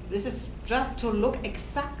 And this is just to look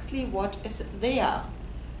exactly what is there,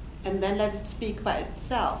 and then let it speak by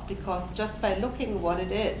itself, because just by looking what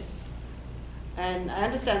it is, and I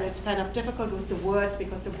understand it's kind of difficult with the words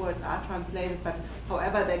because the words are translated, but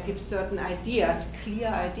however they give certain ideas, clear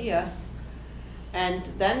ideas, and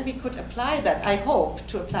then we could apply that, I hope,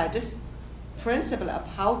 to apply this principle of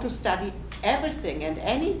how to study everything and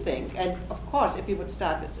anything. And of course, if we would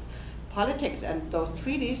start with politics and those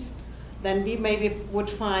treaties, then we maybe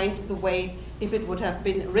would find the way, if it would have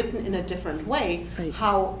been written in a different way, Right.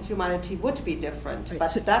 how humanity would be different. Right.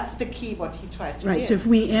 But So- that's the key, what he tries to Right, give. so if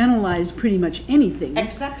we analyze pretty much anything,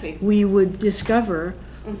 Exactly. we would discover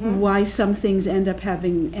Mhm. why some things end up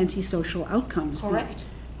having antisocial outcomes. Correct.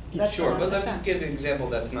 That's Sure, what I but let's understand. give an example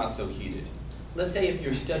that's not so heated. Let's say if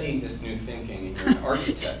you're studying this new thinking and you're an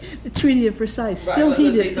architect. The Treaty of Versailles, Right, still let's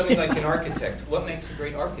heated. say something like an architect. What makes a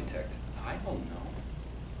great architect? I don't know.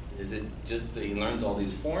 Is it just that he learns all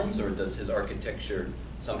these forms, or does his architecture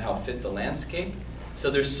somehow fit the landscape?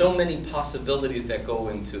 So there's so many possibilities that go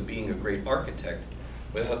into being a great architect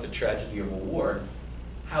without the tragedy of a war.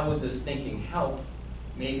 How would this thinking help?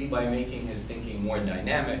 Maybe by making his thinking more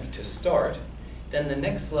dynamic to start. Then the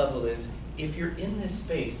next level is, if you're in this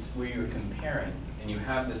space where you're comparing, and you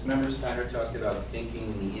have this, remember Steiner talked about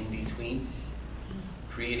thinking in the in-between,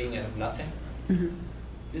 creating out of nothing? Mhm.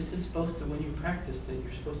 This is supposed to, when you practice that,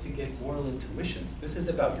 you're supposed to get moral intuitions. This is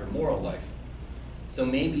about your moral life. So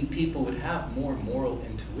maybe people would have more moral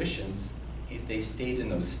intuitions if they stayed in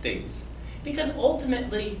those states. Because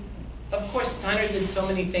ultimately, of course, Steiner did so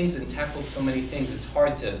many things and tackled so many things, it's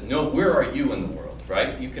hard to know where are you in the world,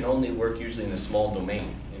 right? You can only work usually in a small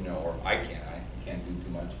domain, you know, or I can't do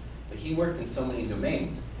too much. But he worked in so many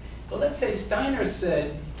domains. But let's say Steiner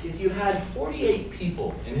said, if you had 48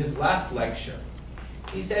 people in his last lecture,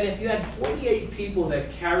 he said if you had 48 people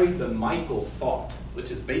that carried the Michael thought,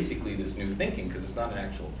 which is basically this new thinking because it's not an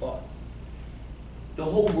actual thought, the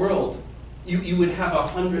whole world, you would have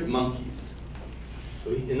 100 monkeys.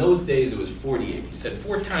 So in those days it was 48. He said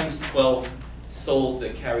 4 times 12 souls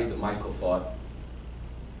that carried the Michael thought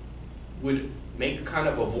would make kind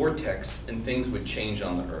of a vortex and things would change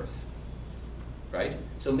on the earth. Right?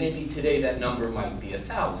 So maybe today that number might be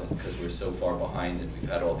 1,000 because we're so far behind and we've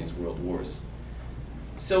had all these world wars.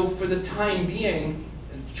 So for the time being,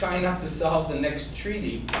 trying not to solve the next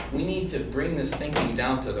treaty, we need to bring this thinking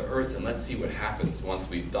down to the earth and let's see what happens once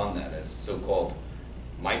we've done that as so-called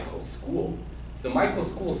Michael school. If the Michael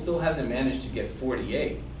school still hasn't managed to get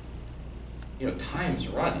 48, time's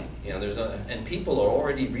running. And people are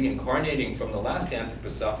already reincarnating from the last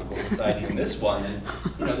Anthroposophical Society in this one, and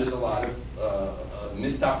there's a lot of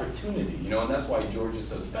missed opportunity. And that's why George is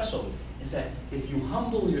so special, is that if you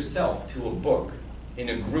humble yourself to a book in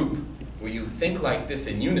a group where you think like this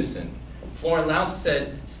in unison, Florent Lount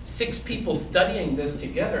said 6 people studying this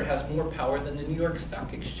together has more power than the New York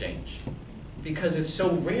Stock Exchange, because it's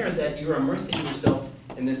so rare that you're immersing yourself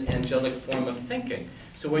in this angelic form of thinking.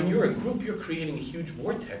 So when you're a group, you're creating a huge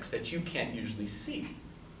vortex that you can't usually see.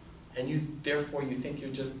 And therefore you think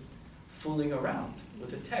you're just fooling around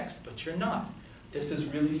with a text, but you're not. This is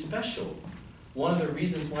really special. One of the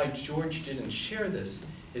reasons why George didn't share this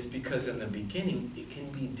is because in the beginning it can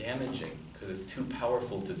be damaging, because it's too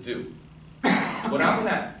powerful to do. What I'm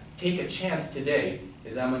going to take a chance today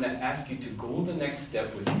is I'm going to ask you to go the next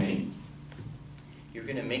step with me. You're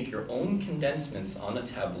going to make your own condensments on a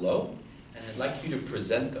tableau, and I'd like you to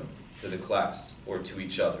present them to the class or to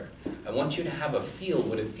each other. I want you to have a feel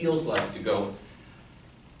what it feels like to go,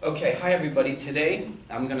 okay, hi everybody, today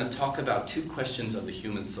I'm going to talk about 2 questions of the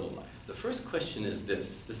human soul life. The first question is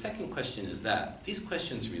this, the second question is that. These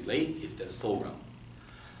questions relate if the soul realm.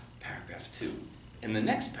 Paragraph 2. In the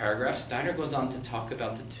next paragraph, Steiner goes on to talk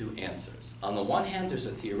about the 2 answers. On the one hand, there's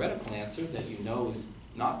a theoretical answer that you know is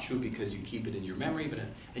not true because you keep it in your memory,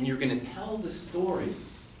 and you're going to tell the story,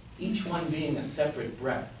 each one being a separate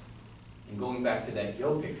breath. And going back to that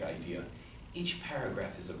yogic idea, each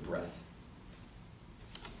paragraph is a breath.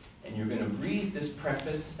 And you're going to breathe this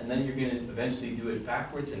preface, and then you're going to eventually do it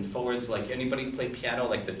backwards and forwards, like anybody play piano,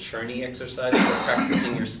 like the Czerny exercise, where you're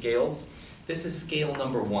practicing your scales. This is scale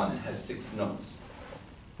number 1. It has 6 notes.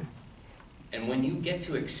 And when you get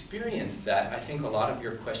to experience that, I think a lot of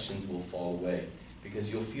your questions will fall away,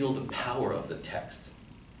 because you'll feel the power of the text.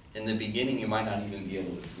 In the beginning, you might not even be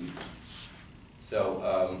able to sleep.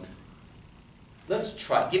 So let's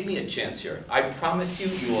try. Give me a chance here. I promise you,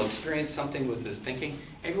 you will experience something with this thinking.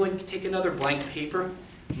 Everyone, take another blank paper.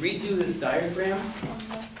 Redo this diagram.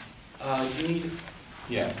 Do you need?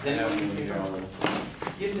 Yeah. Does anyone need paper?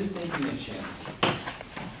 Give this thinking a chance.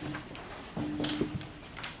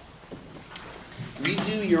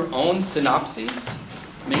 Redo your own synopses.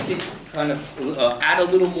 Make it kind of add a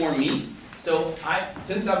little more meat. So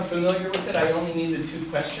since I'm familiar with it, I only need the 2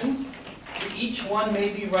 questions. For each one,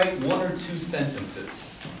 maybe write 1 or 2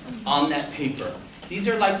 sentences on that paper. These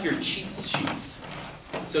are like your cheat sheets.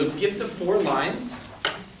 So give the 4 lines,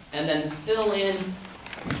 and then fill in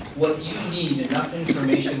what you need, enough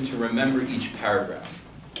information to remember each paragraph.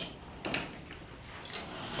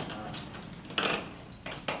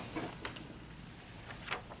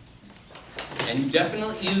 And you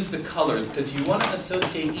definitely use the colors, because you want to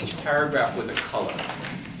associate each paragraph with a color.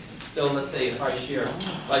 So let's say if I share,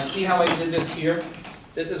 like, see how I did this here?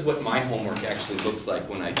 This is what my homework actually looks like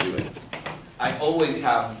when I do it. I always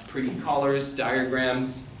have pretty colors,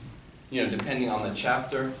 diagrams, depending on the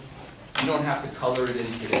chapter. You don't have to color it in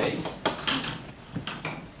today.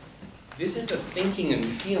 This is a thinking and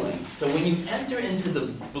feeling. So when you enter into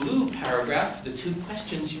the blue paragraph, the 2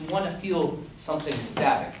 questions, you want to feel something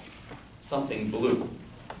static, something blue.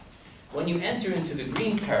 When you enter into the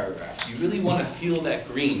green paragraph, you really want to feel that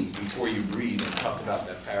green before you breathe and talk about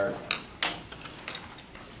that paragraph.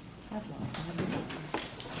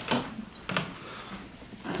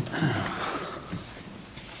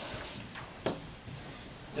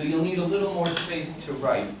 So you'll need a little more space to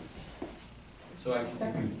write. So I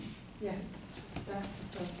can... Yes. That's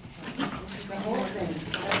the whole thing.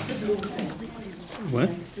 That's the blue thing. What?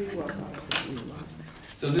 And 3 words on it.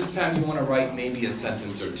 So this time you want to write maybe a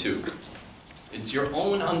sentence or 2. It's your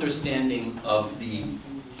own understanding of the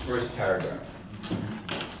first paragraph.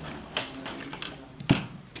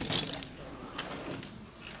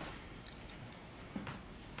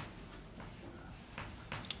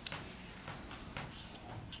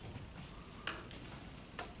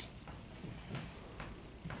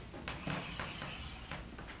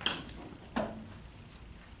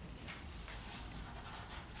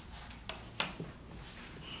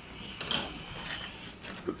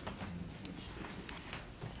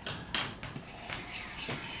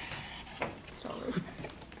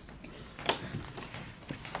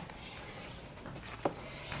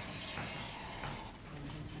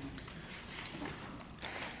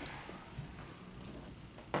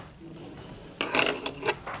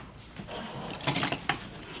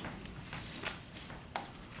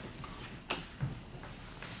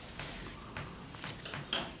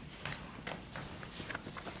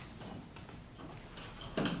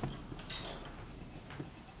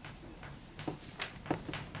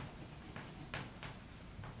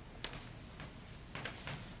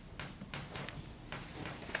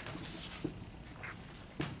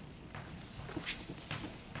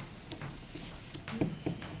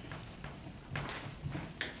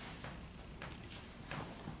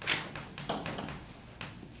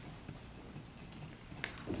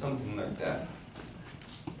 something like that.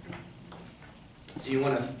 So you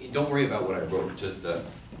want to, don't worry about what I wrote, just,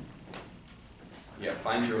 yeah,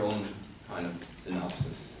 find your own kind of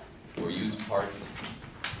synopsis, or use parts.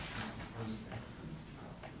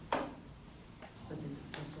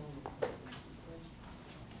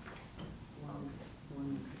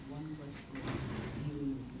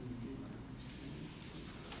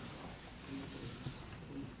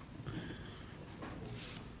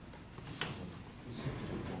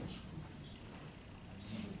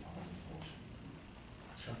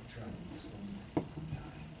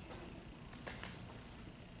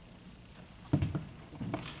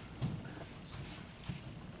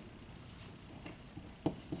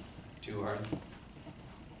 Too hard?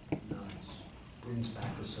 No, it brings back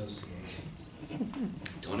associations.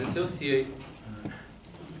 Don't associate.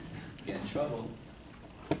 Get in trouble.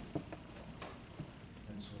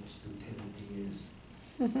 That's what stupidity is.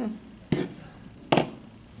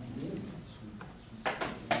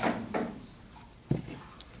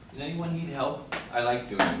 Does anyone need help? I like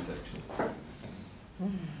doing this actually.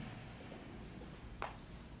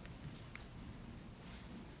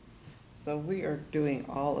 So we are doing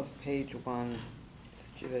all of page 1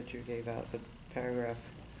 that you gave out, the paragraph.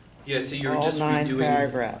 Yeah, so you're All just 9 redoing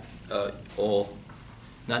paragraphs. all,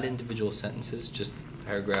 not individual sentences, just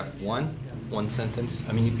paragraph 1, one sentence.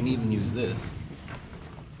 I mean, you can even use this.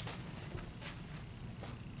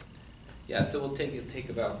 Yeah, so it'll take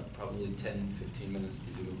about probably 10, 15 minutes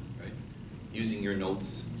to do, right? Using your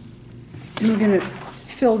notes. And we're gonna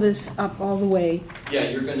fill this up all the way. Yeah,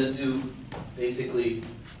 you're gonna do basically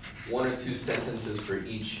 1 or 2 sentences for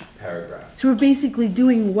each paragraph. So we're basically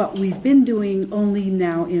doing what we've been doing, only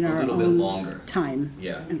now in A our little bit own longer. time.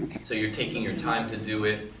 Yeah, Okay. so you're taking your time to do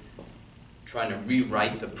it, trying to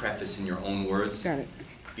rewrite the preface in your own words. Got it.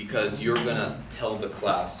 Because you're gonna tell the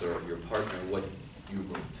class or your partner what you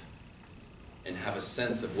wrote and have a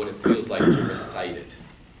sense of what it feels like to recite it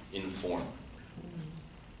in form.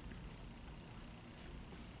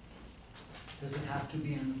 Does it have to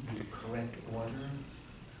be in the correct order?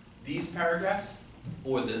 These paragraphs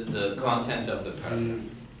or the content of the paragraph?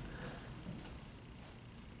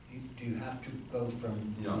 Do you have to go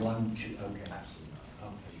from No. 1 to, okay. Absolutely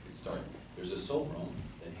not. Okay. You could start. There's a Solron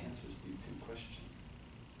that answers these 2 questions.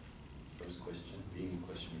 First question being a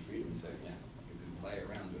question of freedom. Second, yeah, you can play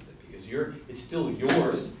around with it because it's still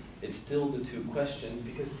yours. It's still the 2 questions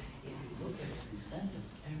because if you look at every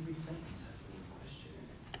sentence has a little question in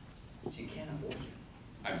it. So you can't avoid it.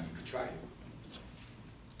 I mean, you could try it.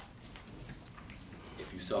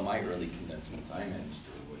 If you saw my early condensments, I managed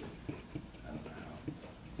to avoid it. I don't know how.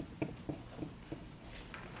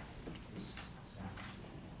 This is exactly.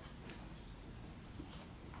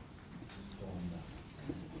 This is going back.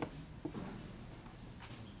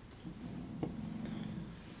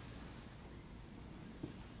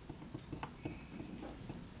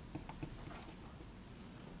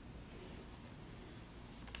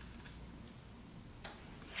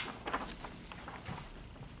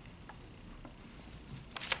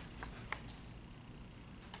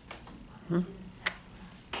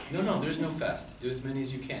 No, there's no fast. Do as many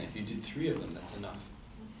as you can. If you did 3 of them, that's enough.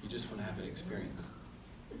 You just want to have an experience.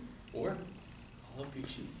 Or, I'll help you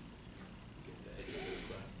cheat. Get the Eddie of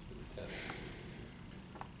the class for the test.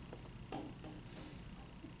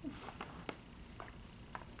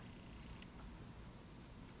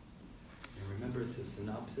 And remember, it's a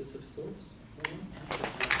synopsis of sorts. You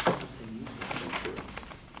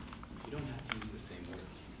don't have to use the same words.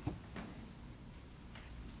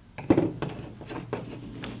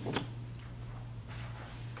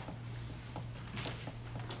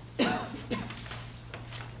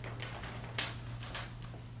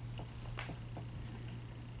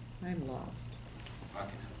 I'm lost. I can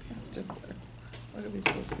help you. It's just, what are we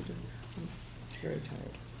supposed to do? I'm very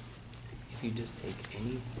tired. If you just take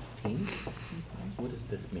any theme, what is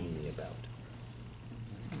this mainly about?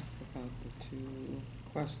 It's about the 2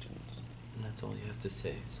 questions. And that's all you have to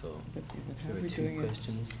say. So But how there are are we 2 doing it?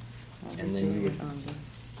 questions, How are and we then you doing would it on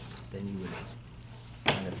this?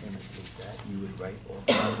 kind of imitate that. You would write all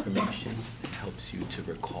the information that helps you to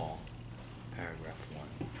recall paragraph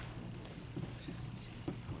 1.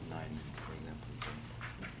 9, for example. So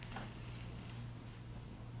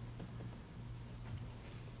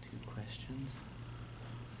 2 questions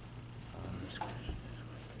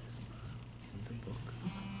in the book.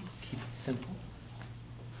 Keep it simple.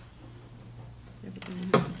 Yeah, but then you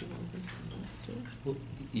have to do all this and this too. Well,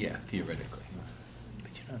 yeah, theoretically.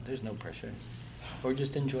 But there's no pressure. Or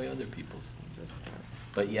just enjoy other people's. Just start.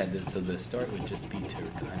 But yeah, so the start would just be to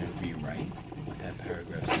kind of rewrite what that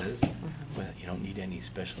paragraph says. But you don't need any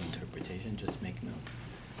special interpretation, just make notes.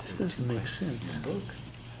 This doesn't make sense. Book.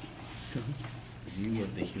 View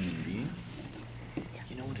of the human being.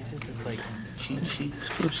 You know what it is? It's like cheat sheets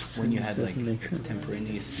First when you sentence had like doesn't make sense.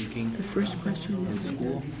 extemporaneous speaking The first question in was,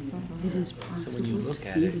 school. it is So when you possible look to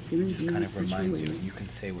at view it, the it human just being kind in of such a reminds you, way you can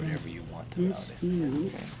say whatever you want this about it.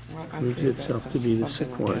 view Well, I Proves saved itself that, to be the something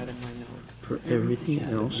like support that in my notes. for everything Yeah,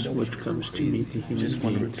 but else you don't which want to comes go to meet crazy. the You human just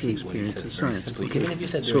want to being to repeat what he experience says of very science. simply. Okay, Even if you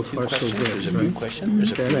said there so are two far so questions, good, there's a right? view question,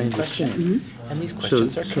 there's a That I feeling question, understand. and these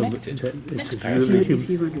questions are So connected. that it's Next a paragraph. view of the If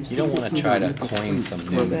you human, understand You don't want it, to try to you can coin some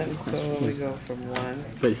So new. then, so we go from one,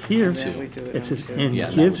 but here, and then we do it it says, on two. and Yeah,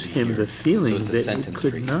 that gives would be him here. the So feeling it's a that it sentence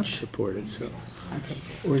for could not each. support itself.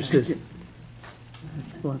 Okay. Or it says,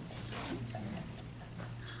 what?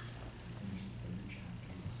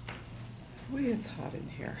 Boy, it's hot in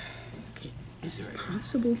here. Okay. Is it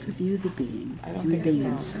possible to view the being, I don't human think it's being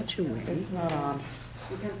in on. such a way It's not on.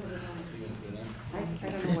 I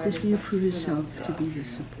don't know that why this this view was proves given out. itself to be the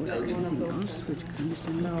support of everything else which comes to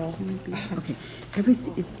meet No. the human being? Okay,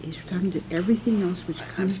 everything, he's talking to everything else which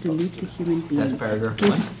comes to meet the human being. That's paragraph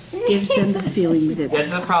Gives them the feeling that.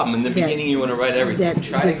 That's the problem. In the that- beginning, you want to write everything. That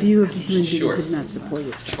Try the view of the human being short. could not support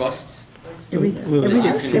itself. Trust Everything, Wait, that you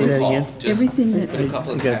everything, can that recall. again? Just everything that. put a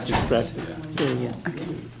couple I of got captions. distracted. Say it again.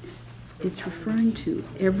 Okay. It's referring to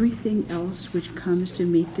everything else which comes to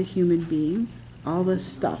meet the human being, all the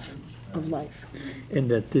stuff of life,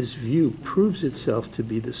 And that this view proves itself to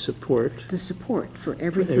be the support the support for for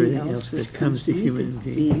everything else which that comes to meet human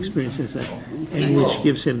the being experiences, and Oh. which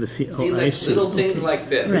gives him the feel, See, oh, I like see. little things Okay. like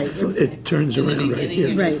this. Right. It turns In the around right beginning, you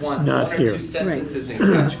here. just Right. want Not one or here. two sentences and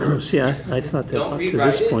Oh, catchwords. see, I thought that Don't up to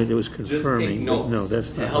rewrite this it, point it was Just take confirming, but no, notes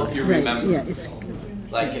that's to not help you right. Right, remember. yeah, it's,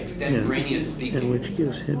 Like extemporaneous And speaking. which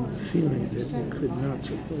gives him the feeling that it could not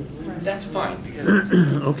support. That's fine because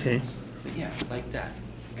Okay, yeah, like that.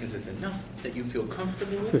 Because it's enough that you feel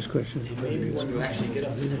comfortable with. first question is And whether maybe it's when you actually get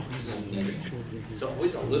up to it, you need it. So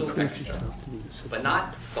always a little extra, itself to be the support but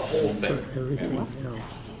not the whole for thing. everything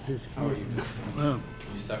else. This How are view. you? Wow. Are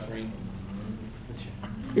you suffering? What's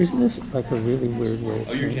your- Isn't this like a really weird way of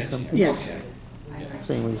Oh, you're saying catching something? it. Yes. Okay.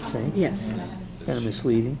 Saying what he's saying? yes, Kind of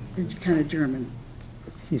misleading. it's kind of German.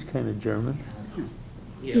 He's kind of German.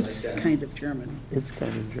 Yeah, like It's that. kind of German. It's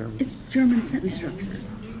kind of German. It's German sentence structure.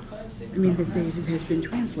 I mean, it has been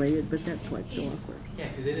translated, but that's why it's so awkward. Yeah,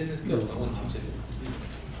 because it is as good. No one teaches it to be.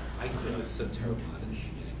 I was so terrible at it in the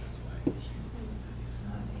beginning. That's why.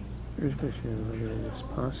 First question is whether it is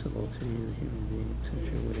possible to view the human being in such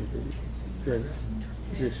a way that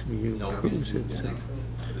this view No, we're gonna proves do the itself.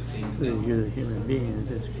 next, the same The thing. view of the human being, that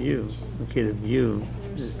this view, okay, the view,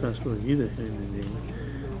 it is possible to view the human being,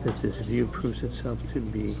 that this view proves itself to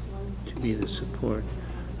be the support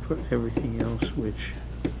for everything else which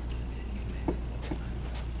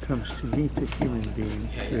comes to meet the human being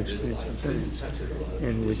Yeah, through yeah, there's a lot experience of and this science, touches a lot of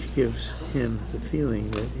and which gives him the feeling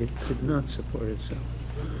that it could not support itself.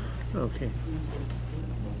 Okay.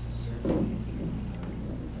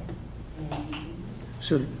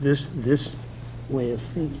 So this way of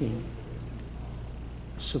thinking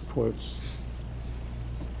supports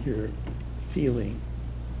your feeling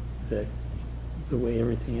that the way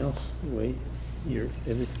everything else, the way the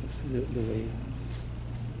way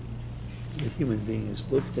the human being is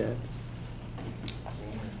looked at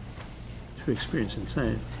through experience and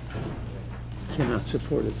science cannot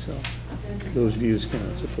support itself. Those views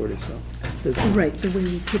cannot support itself. Right, the way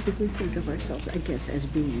we typically think of ourselves, I guess, as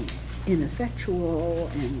being ineffectual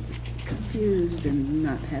and confused and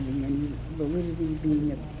not having any validity,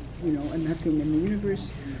 being a nothing in the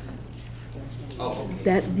universe. Oh, okay.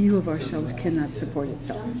 That view of ourselves cannot support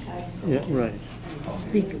itself. Yeah, right.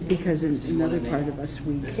 Because in another part of us,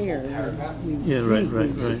 we care, we Yeah, right, think, right,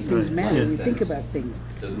 we- right, things right, matter, yeah. we think about things.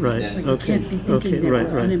 Right, Like, we okay, can't be thinking okay, that right,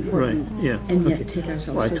 we're right, unimportant right, yeah, and yet okay. take ourselves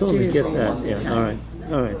Well, I so totally get seriously that, all the yeah, time. all right,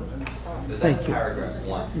 all right. That's Thank you. paragraph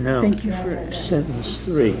one. Now, Thank you for, sentence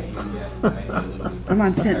 3. I'm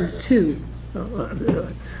on sentence 2.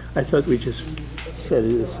 I thought we just set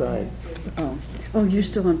it aside. Oh, you're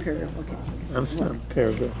still on paragraph, okay. I'm still on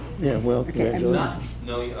paragraph. Yeah, well, Okay, I'm congratulations.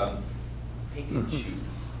 Pick and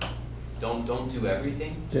choose. Don't do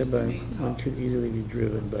everything. Just Thereby, the main one topics. could easily be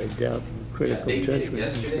driven by doubt and critical they did it judgment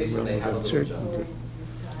yesterday, into the so they realm have a of little job. uncertainty.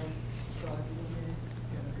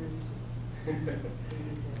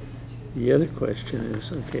 The other question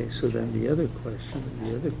is, okay, so then the other question,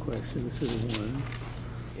 this is 1,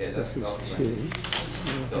 Yeah, that's this about is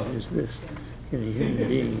right. 2, and here's this. Can a human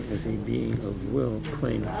being, as a being of will,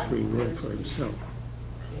 claim free will for himself?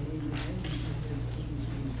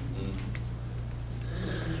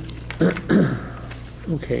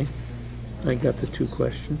 Okay, I got the 2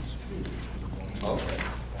 questions. Okay.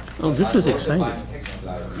 Oh, this is exciting.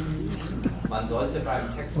 Man sollte beim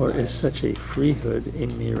Text Or bleiben. is such a freehood a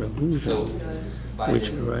mere illusion, So, bei which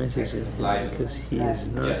dem arises in Text him bleiben. because he is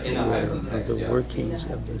not Ja, aware innerhalb dem of Text, the ja. workings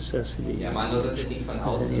of necessity, Ja, man sollte nicht von as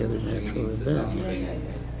außen any other irgendwie natural event. zusammenbringen.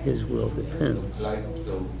 His will depends. Bleibt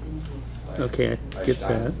so. Okay, I get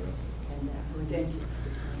that.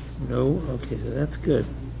 No, okay, so that's good.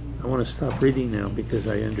 I want to stop reading now because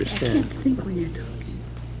I I understand. can't think when you're talking.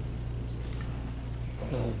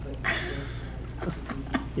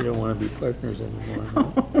 You don't want to be partners anymore.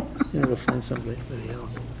 Huh? You gotta go find somebody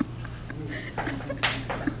else.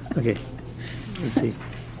 Okay, let's see.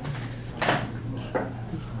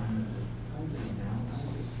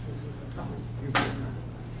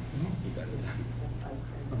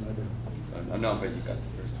 No, but you got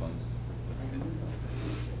the first one. That's good.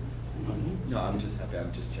 No, I'm just happy.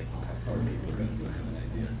 I'm just checking how far people got some kind of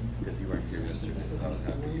idea. Because you weren't here yesterday, so I was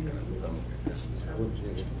happy you got some of your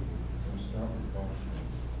questions.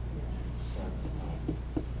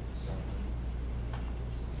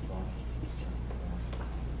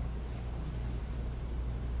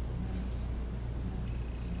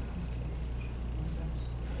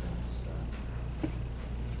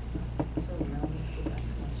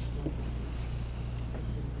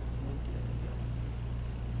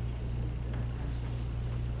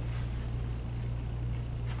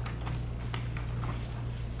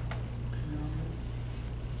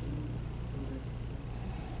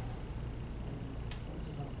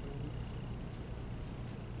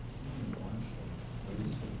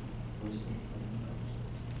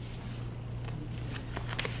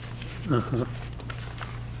 Uh-huh.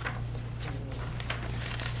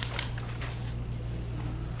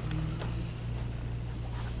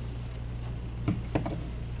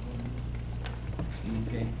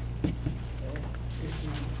 Okay.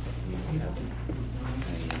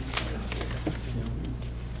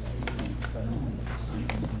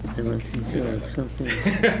 And I think something in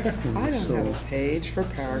I the don't have soul. a page for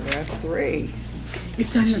paragraph 3.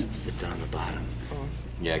 It's on the, Sit down on the bottom. Oh,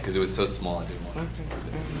 Yeah, because it was so small, I didn't want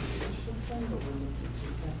okay.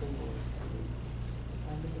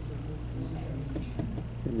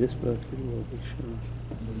 In this book, it will be shown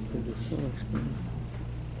that the soul experience.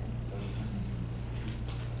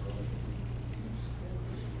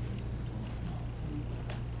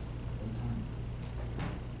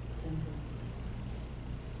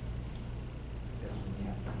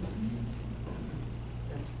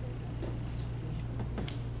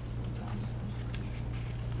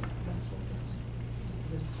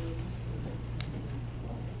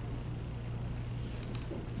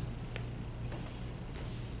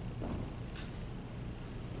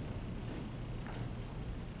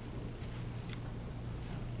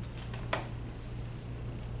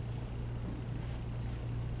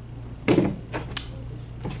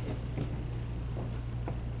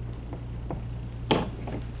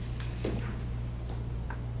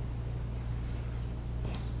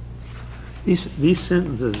 These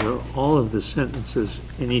sentences are all of the sentences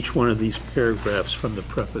in each one of these paragraphs from the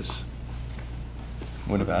preface.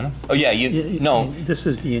 What about him? Oh, yeah, Yeah, This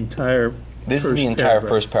is the entire This is first the entire paragraph.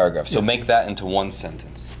 first paragraph, so Yeah. make that into one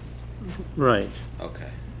sentence. Right, Okay.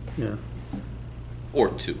 yeah. Or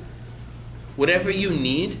two. Whatever you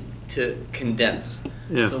need to condense.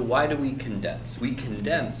 Yeah. So why do we condense? We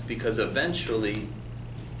condense because eventually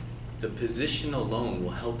the position alone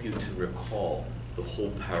will help you to recall the whole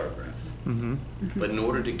paragraph. Mm-hmm. But in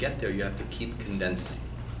order to get there, you have to keep condensing.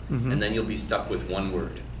 Mhm. And then you'll be stuck with one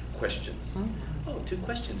word, questions. Oh, 2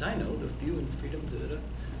 questions, I know, the view and freedom, da, da, da.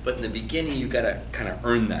 But in the beginning, you gotta kind of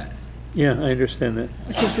earn that. Yeah, I understand that.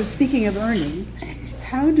 okay, so speaking of earning,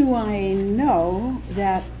 how do I know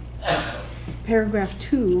that paragraph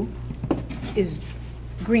 2 is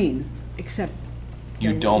green, except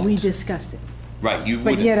You that don't. we discussed it? Right, you But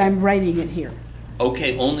wouldn't. yet I'm writing it here.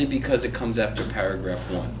 Okay, only because it comes after paragraph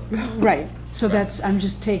 1. Right, so Right. that's, I'm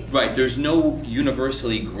just taking, Right, there's no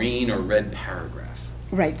universally green or red paragraph.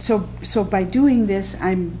 right, so by doing this,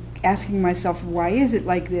 I'm asking myself, why is it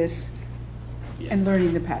like this? And Yes.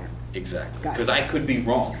 learning the pattern. Exactly, Got it. because I could be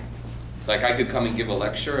wrong. Like I could come and give a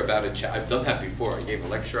lecture about I've done that before. I gave a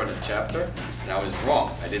lecture on a chapter and I was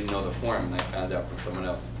wrong. I didn't know the form and I found out from someone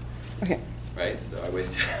else, Okay, right? So I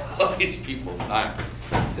wasted all these people's time.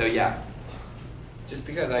 So yeah, just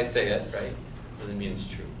because I say it, right, doesn't mean it's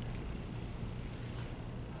true.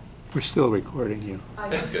 We're still recording you.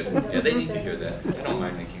 That's good. Yeah, they need to hear that. I don't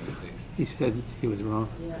mind making mistakes. He said he was wrong.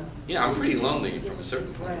 Yeah, I'm pretty lonely from a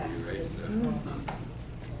certain point of view, right? So, not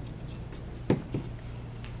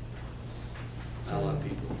a lot of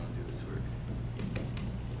people want to do this work.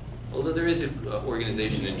 Although Although there is an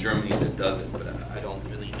organization in Germany that does it, but I don't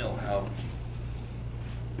really know how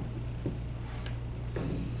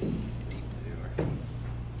deep they are.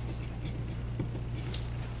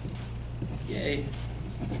 Yay.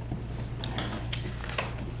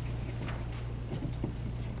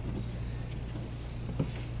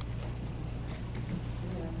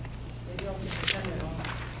 Maybe I'll just send it all.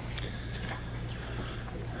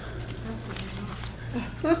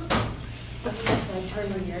 I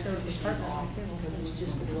turned the air conditioner off because it's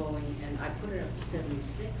just blowing, and I put it up to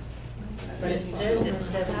 76. But it says it's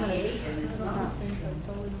 78, and it's not. Can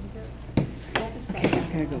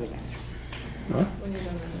I go to the bathroom? Huh? When you're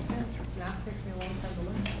done with the math takes me a long time to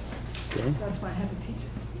learn. Okay. That's why I had to teach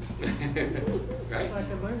it. Right? So I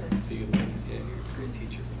could learn it. So you learn, yeah, you're a great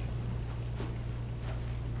teacher.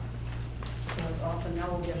 So it's off, and now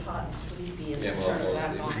we'll get hot and sleepy and Yeah, then well, turn it I'll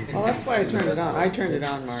back see. on. Well, that's why I turned it on. I turned it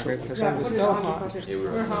on, Margaret, because I was so hot. Yeah, we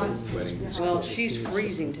were so sweating. Well, she's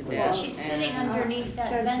freezing to death. She's sitting and- underneath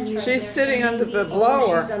that bench right there. She's sitting under the Oh,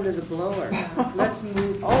 blower. she's under the blower. Let's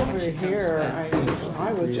move. Over when she comes here, back.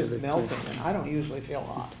 I was just melting, and I don't usually feel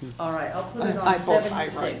hot. All right, I'll put it I on vote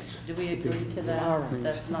 76. Do we agree to that? All right.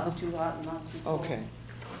 That's not too hot and not too cold? Okay,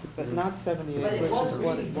 but not But 78, it which was is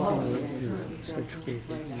what really it was. blowing.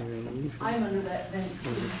 I'm under that vent.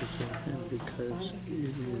 Because it is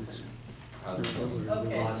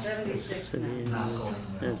Okay, 76 now. Not going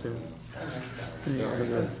well. as a, any other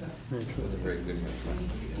natural. It was a very good message.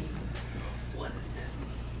 What is this?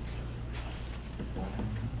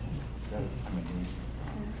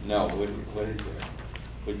 No, what is there?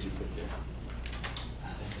 What did you put there?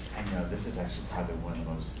 I know, this is actually probably one of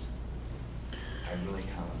the most, I really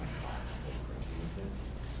kind of my thoughts on with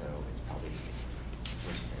this, so it's probably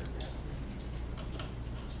first paragraph.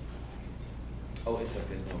 Oh, it's like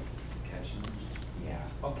there's no caption? Yeah.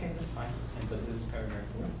 Okay, that's fine. And but this is paragraph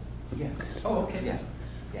 4? Yes. Oh, okay, yeah.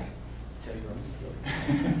 Yeah. Tell your own story.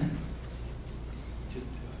 Just,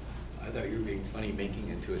 I thought you were being funny making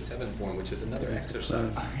it into a 7 form, which is another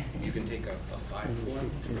exercise. You can take a 5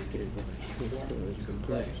 form and make it into an 8 form. You can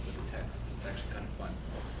play with the text. It's actually kind of fun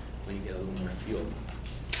when you get a little more feel. You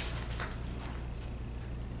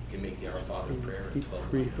can make the Our Father prayer a 12-line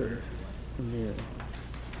prayer if you want. From there.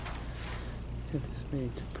 It is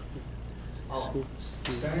made to Oh,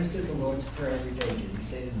 Steiner said the Lord's Prayer every day. Did he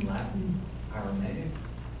say it in Latin, Aramaic?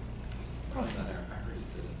 Probably not. I heard he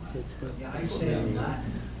said it in Latin. It's Yeah, I say it in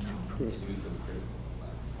Latin. He was so critical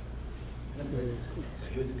of Latin.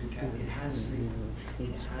 He was a good It Catholic. has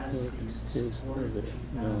these supportive 2,000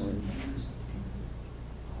 years of people,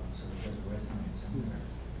 so it does resonate somewhere.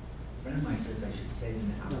 A friend of mine says I should say it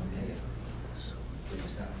in Aramaic,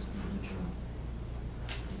 because that was the original.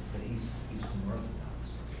 But he's from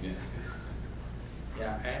Orthodox. Yeah.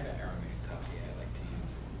 Yeah, I have an Aramaic copy I like to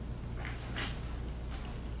use.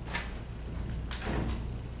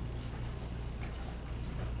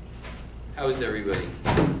 How is everybody?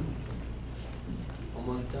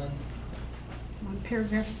 Almost done? On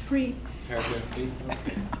paragraph 3. Paragraph 3?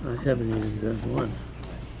 Okay. I haven't even done one.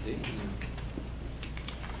 Let's see.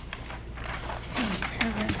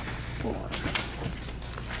 Paragraph 4.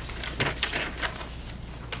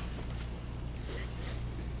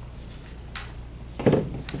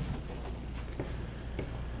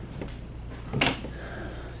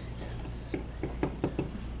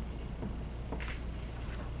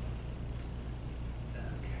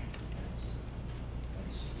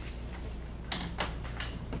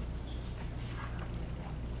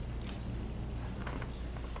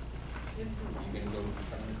 You gonna go in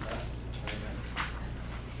front of the class and try that?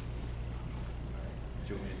 Alright.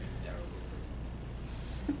 Do you want me to do Darryl go first?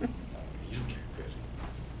 You don't care, Chris.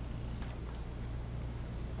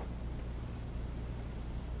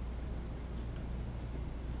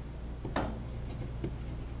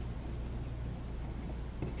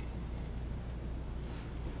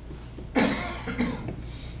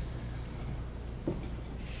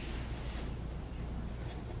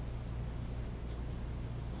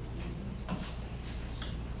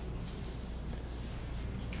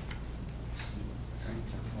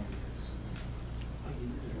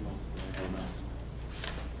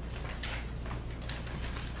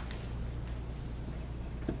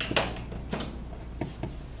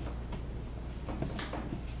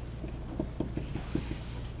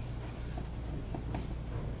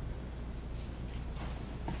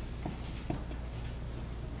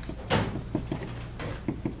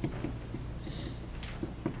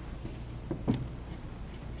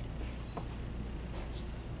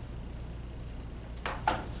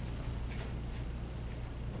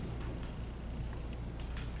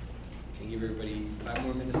 give everybody 5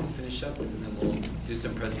 more minutes to finish up, and then we'll do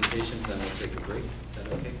some presentations, then we'll take a break. Is that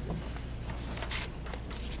okay?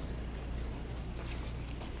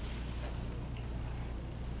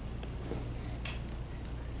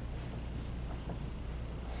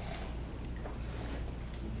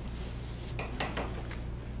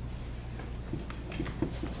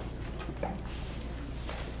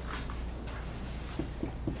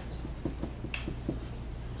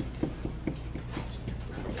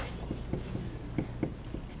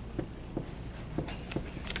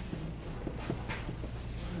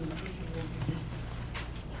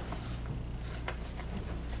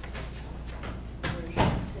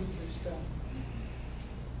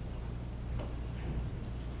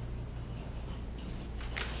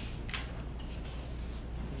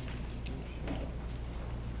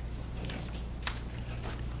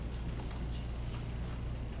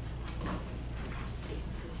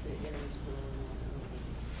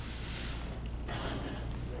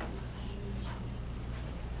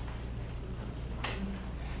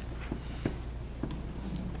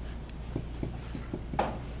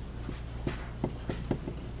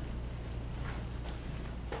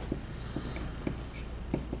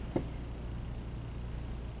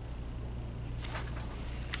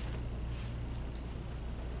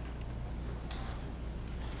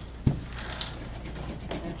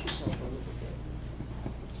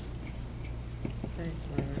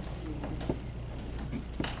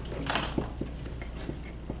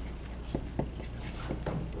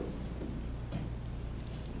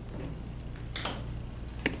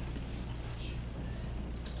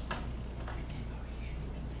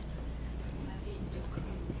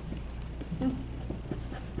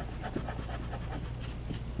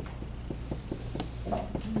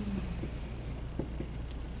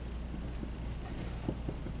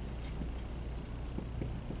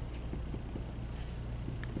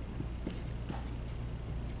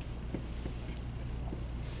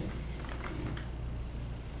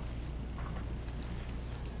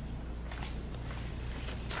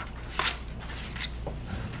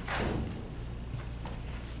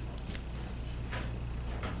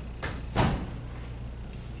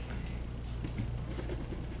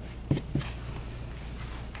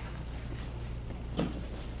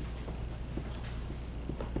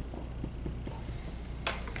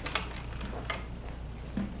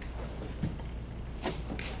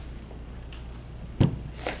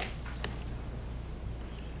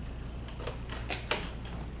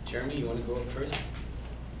 Jeremy, you want to go up first?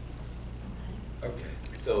 Okay,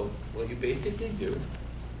 so what you basically do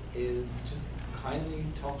is just kindly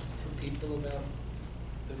talk to people about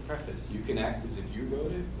the preface. You can act as if you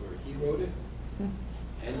wrote it or he wrote it.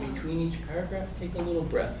 And between each paragraph, take a little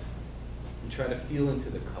breath and try to feel into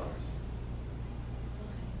the colors.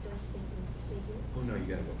 Do I stay here? Oh no, you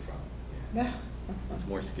gotta go front. Yeah. It's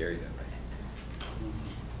more scary that way.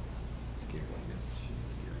 Scary like this. She's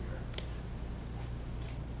a scary girl.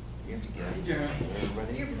 You have to get out of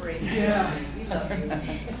here. You're brave. Yeah. We love you.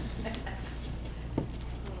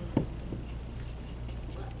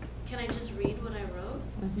 Can I just read what I wrote?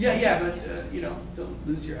 Yeah, but you know, don't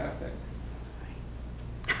lose your affect.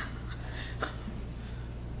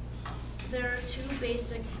 There are 2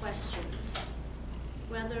 basic questions.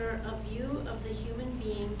 Whether a view of the human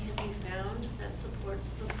being can be found that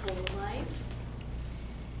supports the soul life,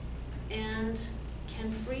 and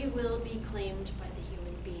can free will be claimed by the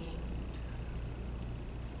human being?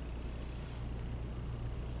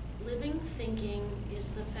 Living thinking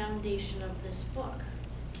is the foundation of this book.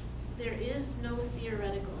 There is no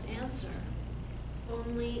theoretical answer,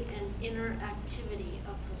 only an inner activity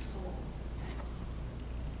of the soul.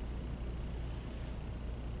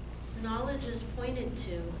 Knowledge is pointed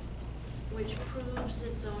to, which proves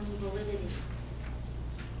its own validity.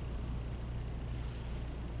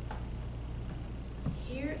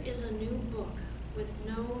 Here is a new book with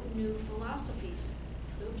no new philosophies.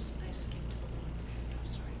 Oops, I skipped one. I'm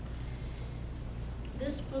sorry.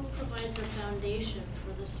 This book provides a foundation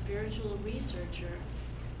for the spiritual researcher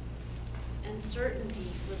and certainty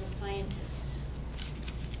for the scientist.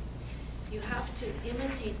 You have to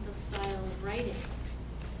imitate the style of writing.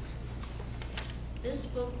 This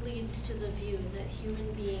book leads to the view that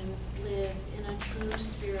human beings live in a true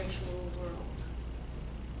spiritual world.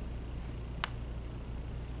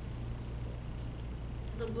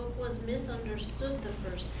 The book was misunderstood the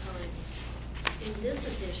first time. In this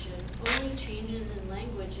edition, only changes in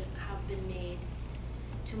language have been made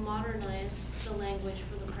to modernize the language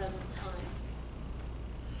for the present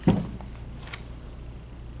time.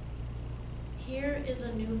 Here is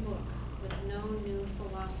a new book with no new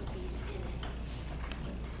philosophies in it.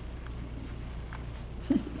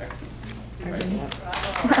 Excellent.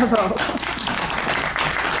 Bravo.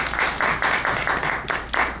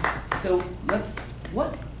 So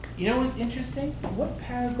you know what's interesting? What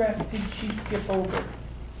paragraph did she skip over?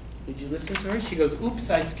 Did you listen to her? She goes, oops,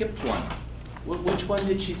 I skipped one. Which one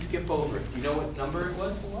did she skip over? Do you know what number it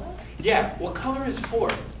was? What? Yeah, what color is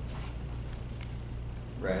 4?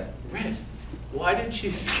 Red. Red. Why did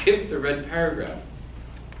she skip the red paragraph?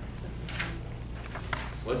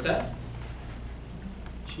 What's that?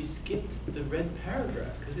 She skipped the red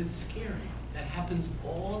paragraph because it's scary. That happens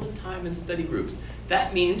all the time in study groups.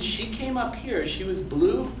 That means she came up here, she was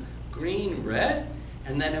blue, green, red,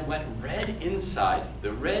 and then it went red inside.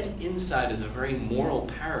 The red inside is a very moral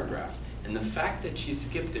paragraph. And the fact that she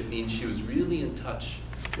skipped it means she was really in touch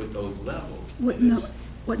with those levels.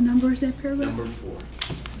 What number is that paragraph? Number 4.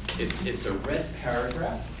 It's a red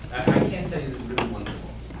paragraph. I can't tell you, this is really wonderful.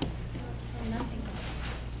 So nothing.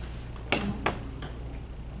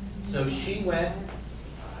 So she went,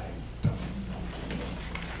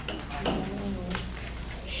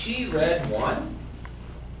 she read 1,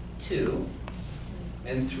 2,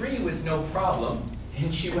 and 3 with no problem,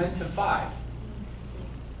 and she went to 5.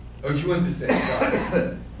 Oh, you went to 6,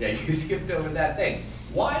 sorry. Yeah, you skipped over that thing.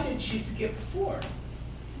 Why did she skip 4?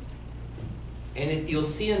 And you'll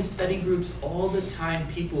see in study groups all the time,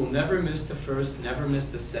 people never miss the first, never miss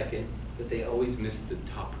the second, but they always miss the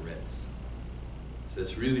top reds. So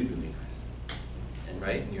it's really, really nice. And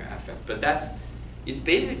right in your affect. But it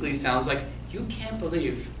basically sounds like, you can't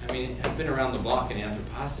believe, I mean, I've been around the block in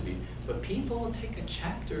anthroposophy, but people will take a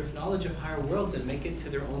chapter of knowledge of higher worlds and make it to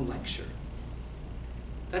their own lecture.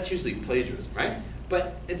 That's usually plagiarism, right?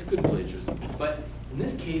 But it's good plagiarism. But in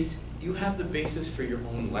this case, you have the basis for your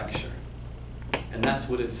own lecture. And that's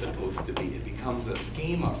what it's supposed to be. It becomes a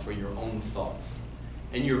schema for your own thoughts.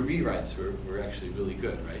 And your rewrites were actually really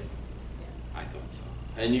good, right? Yeah. I thought so.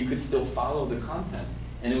 And you could still follow the content.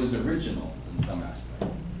 And it was original in some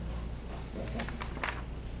aspect. That's it.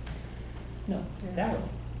 No, Daryl.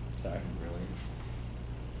 Sorry. Really?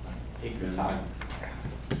 Take your time.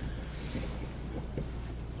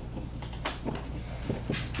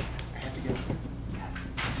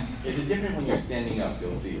 It's different when you're standing up,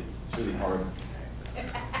 you'll see. It's really hard.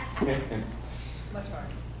 Much harder.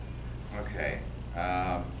 Okay.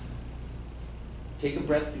 Take a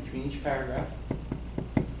breath between each paragraph.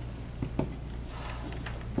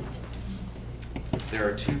 There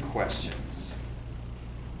are 2 questions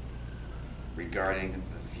regarding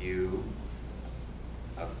the view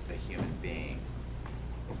of the human being.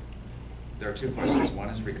 There are 2 questions. One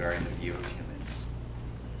is regarding the view of humans,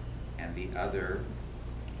 and the other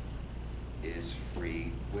is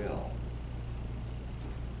free will,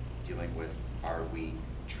 dealing with, are we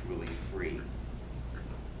truly free?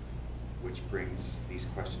 Which these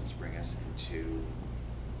questions bring us into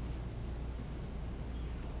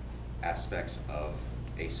aspects of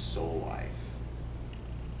a soul life.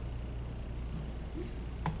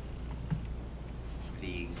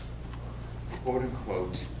 The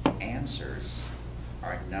quote-unquote answers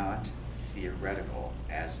are not theoretical,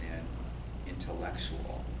 as in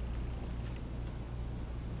intellectual.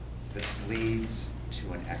 This leads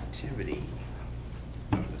to an activity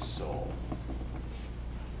of the soul.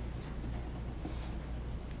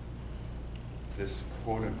 This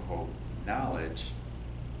quote-unquote knowledge,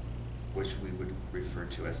 which we would refer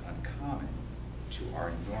to as uncommon to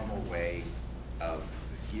our normal way of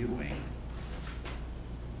viewing,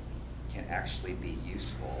 can actually be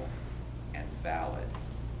useful and valid,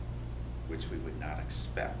 which we would not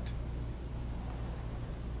expect.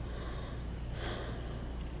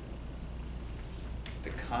 The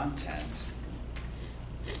content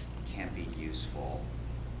can be useful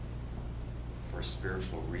for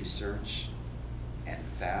spiritual research and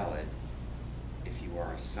valid if you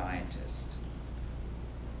are a scientist.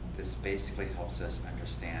 This basically helps us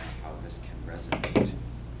understand how this can resonate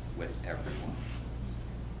with everyone.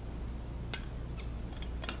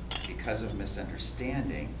 Because of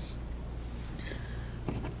misunderstandings,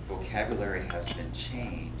 vocabulary has been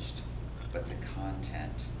changed, but the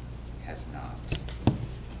content has not.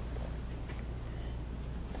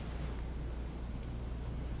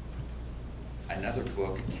 Another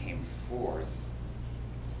book came forth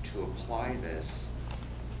to apply this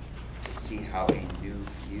to see how a new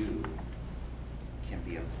view can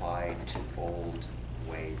be applied to old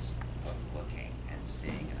ways of looking and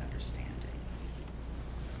seeing and understanding.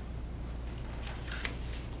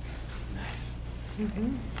 Nice.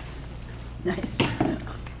 Mm-hmm. Nice.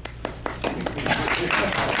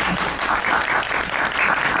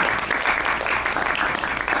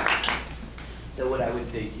 So what I would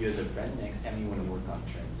say to you as a friend, next time you want to work on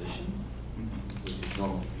transitions, which is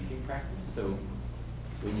normal speaking practice. So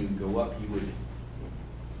when you go up, you would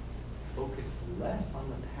focus less on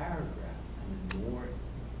the paragraph and more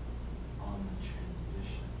on the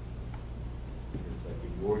transition. Because like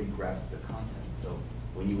you already grasped the content. So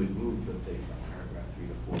when you would move, let's say from paragraph 3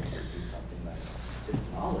 to 4, you would do something like,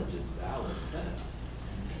 this knowledge is valid, and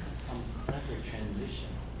think of some clever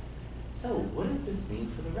transition. So what does this mean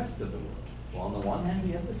for the rest of the world? Well, on the one hand,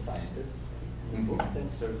 we have the scientists, right? And the book then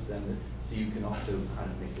serves them, so you can also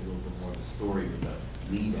kind of make a little bit more of a story with a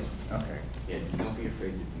leading. Okay. Yeah, don't be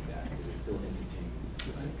afraid to do that, because it's still entertaining. It's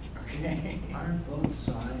still Okay. Aren't both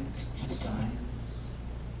sides science?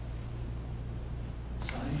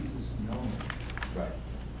 Science is knowing. Right.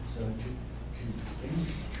 So to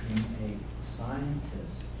distinguish between a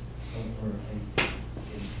scientist or a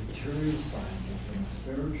material scientist and a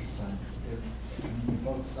spiritual scientist, they're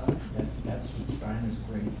both sides. That's what Steiner's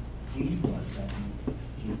great deed was, that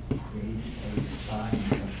he created a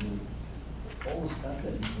science of all the stuff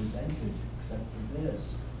that he presented, except for this,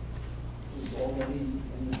 was already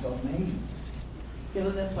in the domain. Yeah,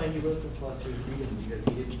 but that's why he wrote the philosophy of freedom, because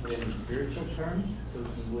he didn't put it in spiritual terms, so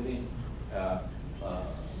he wouldn't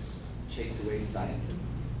chase away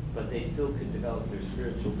scientists, but they still could develop their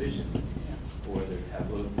spiritual vision or their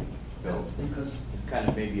tableau thing. So Because it's kind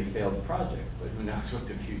of maybe a failed project, but who knows what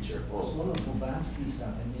the future holds. all of Blavatsky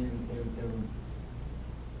stuff, I mean, there were,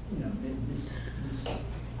 you know,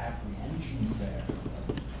 misapprehensions there,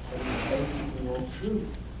 but it was basically all true.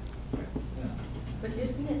 Yeah. But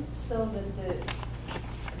isn't it so that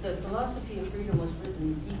the philosophy of freedom was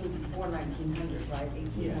written even before 1900, right,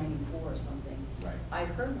 1894 or something? Right. I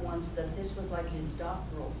heard once that this was like his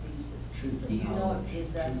doctoral thesis. Truth Do and you know, knowledge.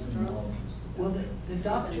 is that Truth and true? knowledge is the Well, doctrine. the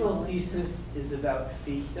doctoral thesis is about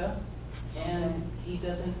Fichte, and he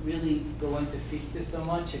doesn't really go into Fichte so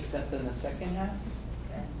much except in the second half.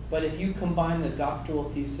 Okay. But if you combine the doctoral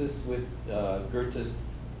thesis with Goethe's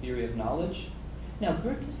theory of knowledge, now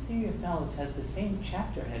Goethe's theory of knowledge has the same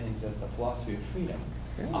chapter headings as the philosophy of freedom.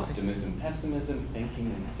 Really? Optimism, pessimism,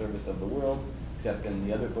 thinking in service of the world, except in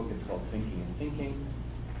the other book it's called Thinking and Thinking.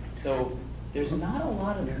 So there's not a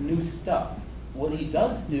lot of new stuff. What he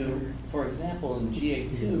does do, for example, in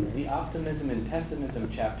GA2, the optimism and pessimism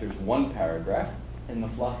chapter is 1 paragraph, and the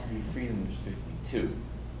philosophy of freedom is 52.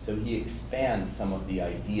 So he expands some of the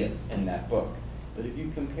ideas in that book. But if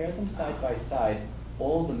you compare them side by side,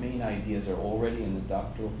 all the main ideas are already in the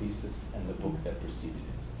doctoral thesis and the book that preceded it.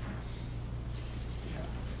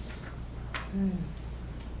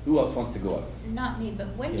 Who else wants to go up? Not me,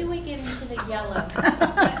 but when do we get into the yellow?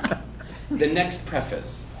 The next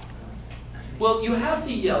preface. Well, you have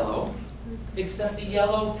the yellow, except the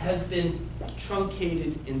yellow has been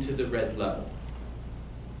truncated into the red level.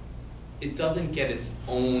 It doesn't get its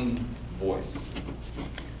own voice,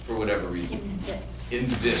 for whatever reason. In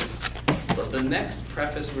this. But the next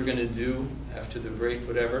preface we're going to do, after the break,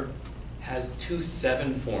 whatever, has 2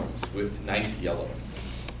 7 forms with nice yellows.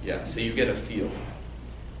 Yeah, so you get a feel.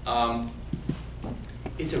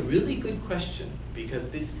 It's a really good question, because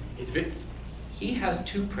he has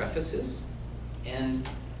 2 prefaces, and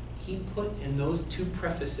he put in those 2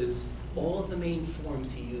 prefaces all of the main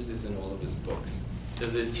forms he uses in all of his books. They're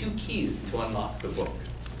the 2 keys to unlock the book.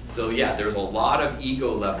 So yeah, there's a lot of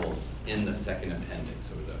ego levels in the second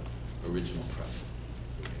appendix, or the original preface.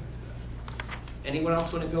 We'll get into that. Anyone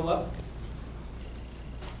else want to go up?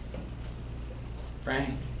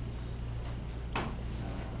 Frank?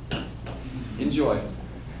 Enjoy.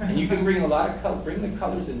 And you can bring a lot of color, bring the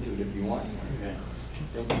colors into it if you want. Okay.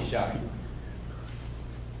 Don't be shy.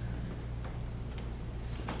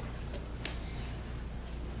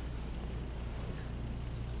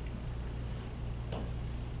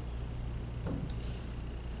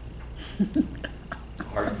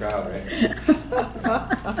 Hard crowd, right?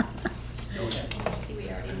 See, we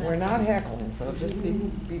already We're not heckling, so just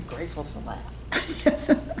be grateful for that.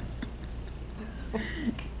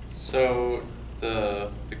 So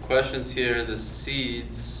the questions here, the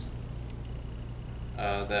seeds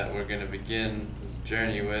that we're going to begin this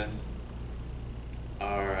journey with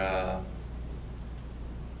are,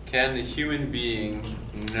 can the human being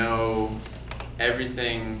know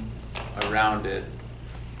everything around it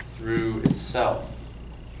through itself,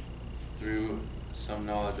 through some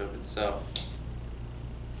knowledge of itself?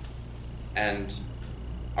 And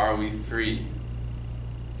are we free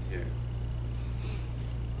here?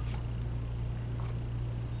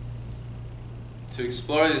 To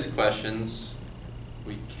explore these questions,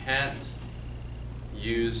 we can't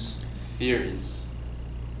use theories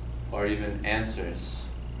or even answers,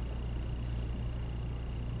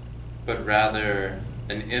 but rather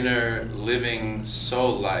an inner living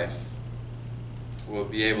soul life will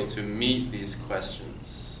be able to meet these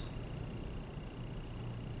questions.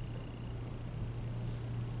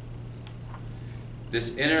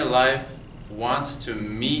 This inner life wants to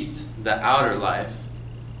meet the outer life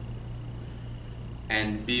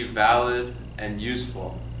and be valid and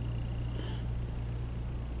useful.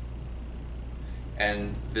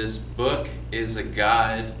 And this book is a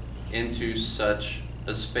guide into such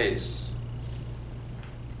a space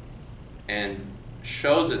and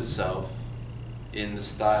shows itself in the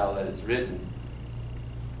style that it's written,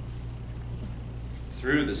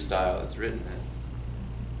 through the style it's written in.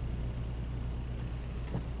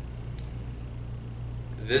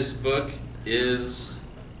 This book is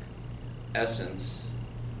essence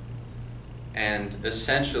and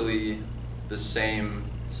essentially the same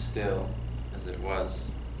still as it was.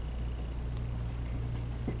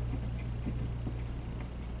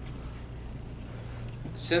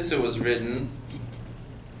 Since it was written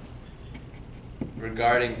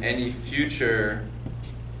regarding any future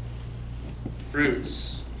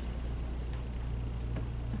fruits,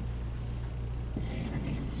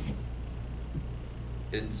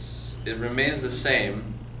 it remains the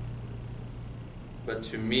same, but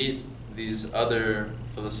to meet these other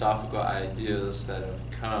philosophical ideas that have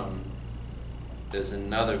come, there's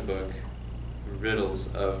another book,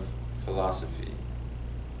 Riddles of Philosophy.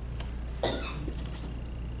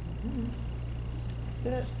 That's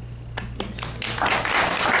it.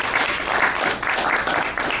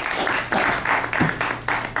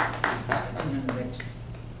 And then the next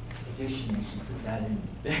edition, you should put that in.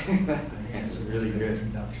 I think It's really good.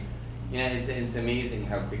 Introduction. Yeah, it's amazing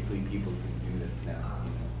how quickly people can do this now,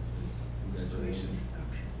 you know. Congratulations.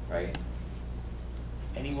 Right?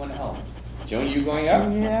 Anyone else? Joan, you going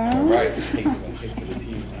up? Yeah. All right, take for the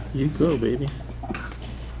team. Huh? You go, baby.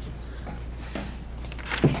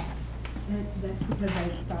 That's because I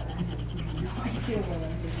thought I had no idea what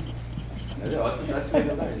I'm doing. No, that's the best way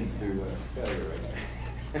to learn is through failure right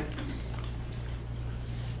now.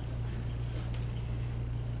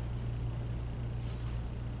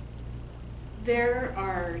 There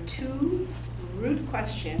are two root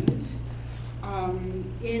questions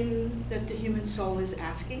that the human soul is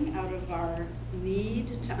asking out of our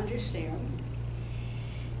need to understand.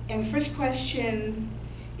 And the first question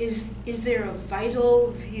is there a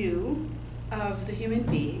vital view of the human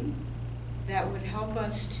being that would help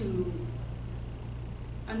us to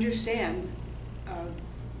understand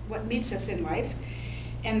what meets us in life?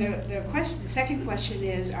 And the second question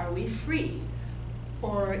is, are we free?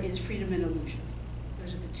 Or is freedom an illusion?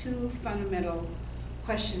 Those are the two fundamental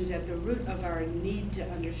questions at the root of our need to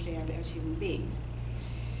understand as human beings.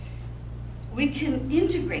 We can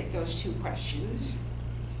integrate those two questions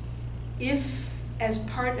if, as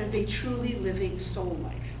part of a truly living soul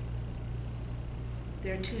life.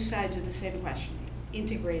 There are two sides of the same question,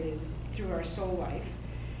 integrated through our soul life.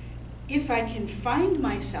 If I can find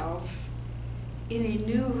myself in a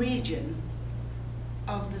new region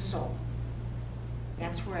of the soul,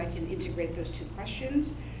 that's where I can integrate those two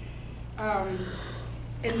questions. And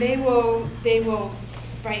they will,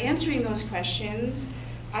 by answering those questions,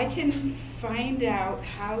 I can find out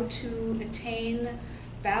how to attain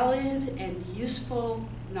valid and useful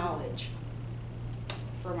knowledge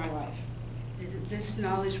for my life. This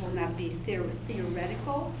knowledge will not be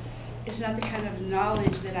theoretical. It's not the kind of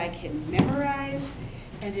knowledge that I can memorize,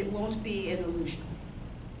 and it won't be an illusion.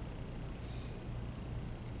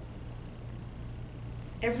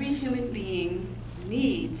 Every human being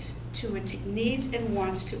needs and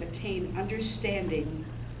wants to attain understanding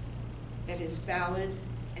that is valid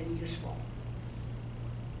and useful.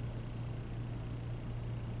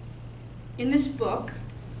 In this book,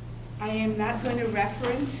 I am not going to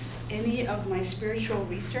reference any of my spiritual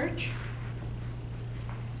research.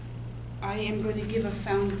 I am going to give a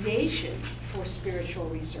foundation for spiritual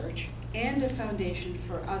research and a foundation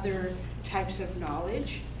for other types of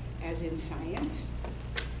knowledge, as in science.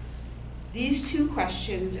 These two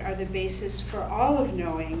questions are the basis for all of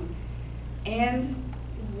knowing, and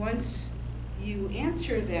once you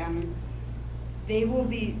answer them, they will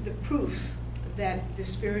be the proof that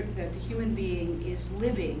the human being is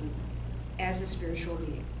living as a spiritual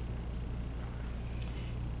being.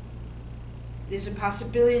 There's a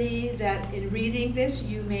possibility that in reading this,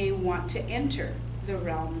 you may want to enter the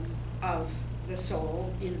realm of the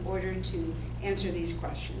soul in order to answer these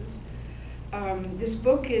questions. This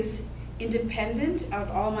book is independent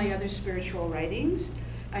of all my other spiritual writings.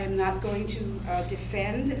 I am not going to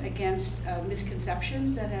defend against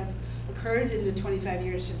misconceptions that have occurred in the 25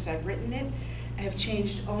 years since I've written it. I have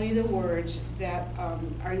changed only the words that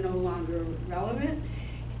are no longer relevant.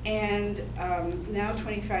 And now,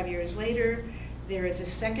 25 years later, There is a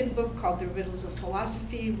second book called The Riddles of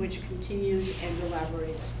Philosophy, which continues and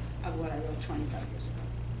elaborates on what I wrote 25 years ago.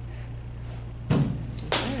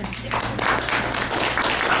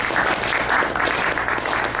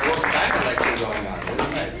 Well, kind of lecture going on,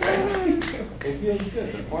 isn't it? Right? It feels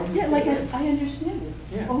good. The more Yeah, like I understand it,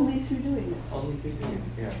 Yeah. only through doing this. Only through doing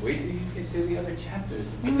it. Yeah. Wait till you get to the other chapters.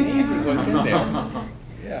 It's amazing what's in there.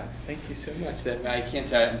 Yeah. Thank you so much. That I can't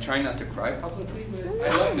tell. I'm trying not to cry publicly, but I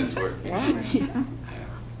love this work. Yeah.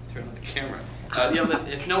 Turn on the camera.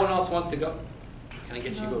 If no one else wants to go, can I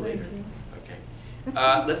get you to go later? Okay.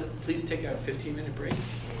 Let's please take a 15-minute break. And,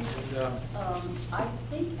 I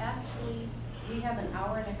think actually we have an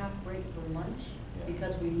hour and a half break for lunch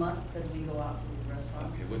because we go out to the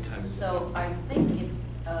restaurant. okay. What time is it? So I think it's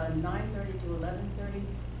 9:30 to 11:30.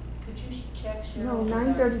 Could you check, Cheryl? No,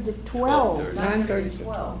 9:30 to 12. 9:30 to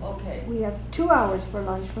 12, okay. We have 2 hours for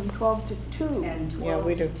lunch from 12 to 2. And Yeah, 12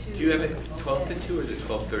 we to do. 2. Do you have it 12 to 2 or is it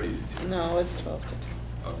 12:30 to 2? No, it's 12 to 2.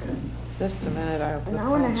 Okay. Just a minute, I'll put An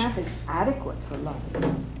hour and a lunch. half is adequate for lunch.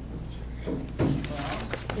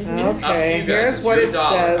 It's up to Okay, you guys. here's It's what your it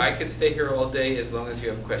dollar. says. I could stay here all day as long as you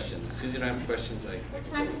have questions. As soon as you don't have questions, What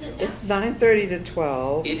time is it now? It's 9:30 to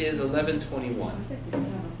 12. It is 11:21.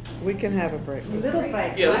 We can have a break. Little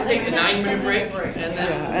break. Yeah, let's take a 9-minute 10-minute break break. and then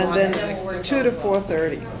Yeah, move and on to the then next. 2 to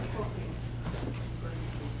 4:30.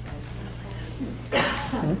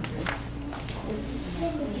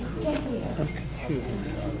 I'm confused.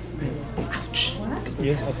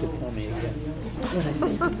 You have to tell me again. What I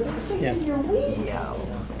say? Yeah.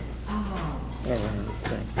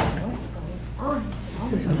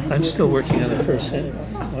 I'm still working on the first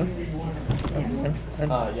sentence. What?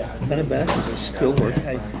 I'm kind of backwards. I still work.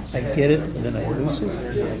 I get it, and then I lose it.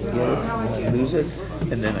 I get it, and then I lose it,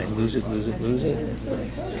 and then I lose it.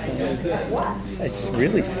 It's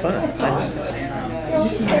really fun.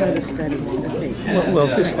 This is how to study. Well,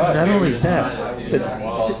 this, not only that, but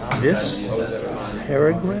this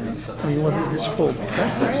paragraph, I mean, this whole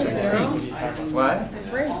preface, I think,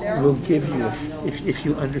 will give you, if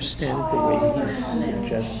you understand it the way he's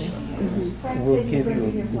suggesting, will give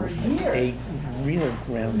you a real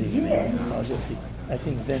grounding in anthroposophy. I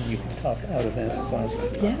think then you can talk out of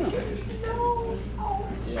anthroposophy.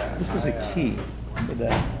 Yeah. This is a key for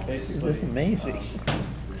that. This is amazing.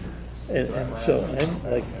 And so I'm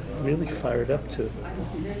like really fired up to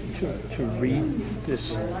read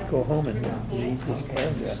this, go home and read this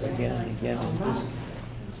paragraph again and again.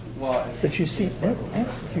 But you see,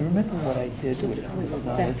 that's, do you remember what I did with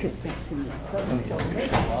knowledge?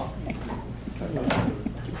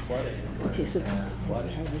 Okay, so how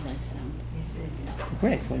did I sound?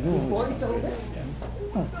 Great, well, you always.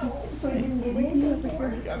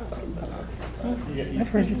 I've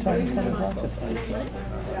heard you talking about lots of things.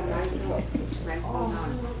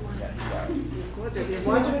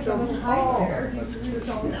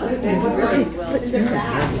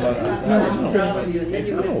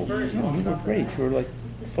 No, you were great. You were like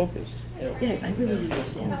focused. Yeah, I really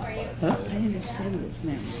understand. Huh? I understand this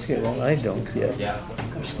now. Okay, well, I don't yet.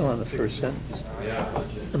 I'm still on the first sentence.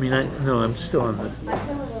 I mean, I'm still on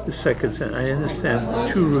the second sentence. I understand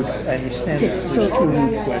I understand Okay, the two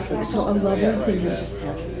root questions. so a lovely thing has just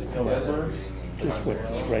happened. Just what,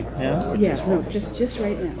 just right now? Or Yeah, just no, just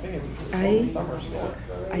right now.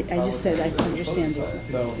 I just said I understand this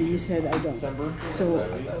now, and you said I don't. So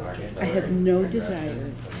I have no desire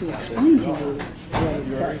to explain to you what it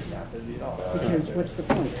says, because what's the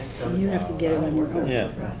point? You have to get it on your own. Yeah.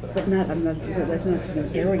 But that's not an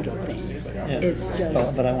arrogant thing. Yeah. It's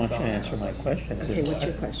just. But I want you to answer my questions. Okay, what's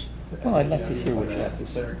your question? Well, I'd like to hear what you have to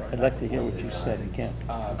say. I'd like to hear what you said again.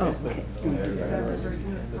 Oh, okay. No,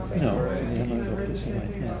 I'm going to put this in my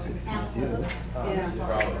hands if you do.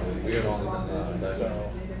 Probably. We have only done that.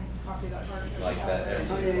 Like that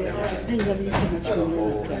every I love you so much for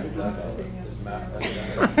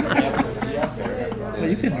Well,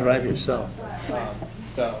 you can drive yourself.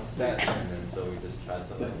 So that and then so we just tried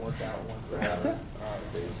to didn't work out once I got it.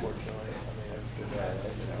 Unfortunately, I mean, it's good.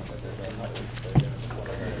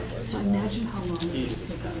 So imagine how long it He would just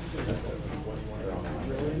take kind of us. said that's what he wanted.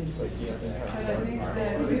 Really? So he had to have some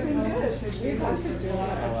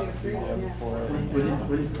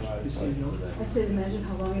I said, imagine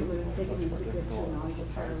how long it would have taken us to get to a knowledge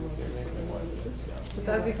of But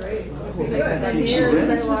that'd be great. We should do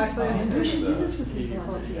this with the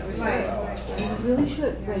philosophy. We really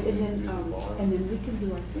should, right, and then we can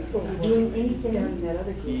do our thing. If we're doing anything in that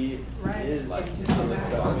other He group. is like, he's a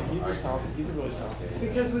talented, he's a really talented.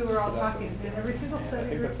 Because we were all talking, in every single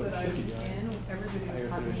study group that I was in, everybody was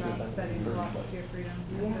talking about studying philosophy of freedom.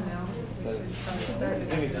 And so now we should start I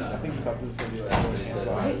think he's about this is gonna be like really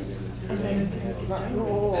hands-on. And then it's not, and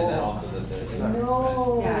then also that there's.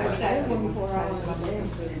 No. Yeah, exactly. 24 hours a day.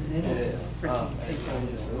 It is.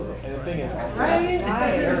 And the thing is, also, Right.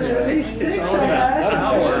 it's all about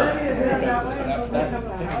power. That's the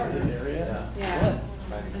thing is this area Yeah. floods.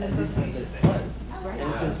 And it's just- It floods. And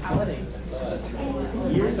it's been flooding for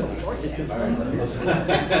years and it's been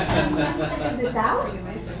This out?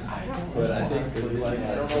 But I think honestly, like, I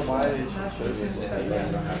don't know why they should show this.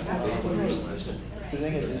 The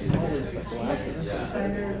thing is, it's probably the glass business.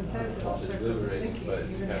 it's liberating, but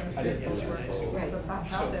you have to I get didn't through this whole.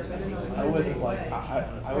 I wasn't like, I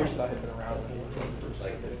wish I had been around when he was in the first.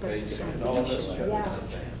 Like, basically, all of it, Yes.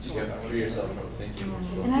 you have to free yourself from thinking.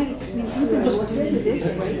 And I mean, even just doing this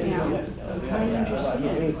right now, I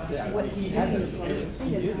understand what he's doing from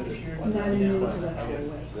freedom, not in an intellectual way.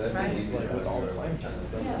 So that means like with all their language and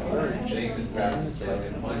stuff, there's things in practice, like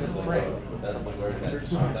in point is like, that's the word that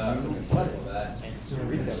popped out, and it's like, well, that. So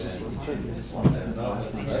read that, it says there's just one. My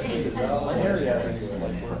area is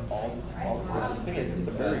like where all the thing is, it's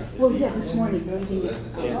a very. Well, yeah, this morning, There's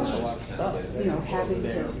a lot of stuff. you know, having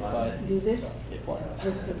there, to but do this it floods.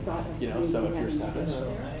 with the thought of You know, maybe so if you're a having small to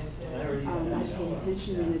business. I pay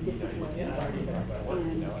attention in a different way. And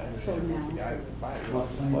so The now, guy was like, "Buy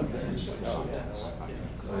lots of floods," and he's just like, "Oh, yeah."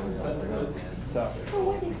 So. Oh,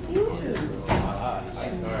 what did you do?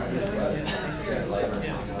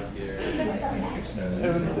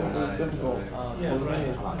 It was difficult. Well, the thing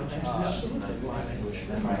is,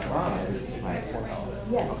 my mom is like,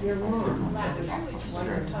 Yeah, you're wrong.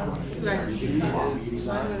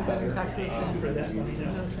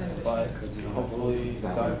 but hopefully, so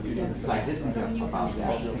I didn't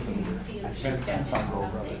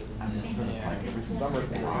summer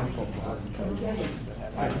thing was difficult for her because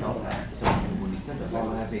I don't know.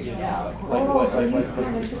 Oh, so you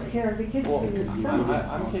kind of took care of the kids Well, in the I'm summer.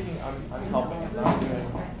 helping, I'm not doing, a ton,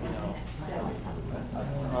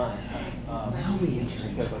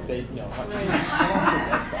 because like they, it's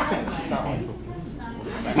not like.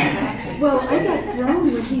 well, I got thrown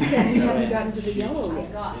when he said we haven't gotten to the yellow yet.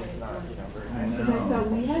 It's not, very. Because I thought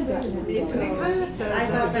we had gotten to the yellow. I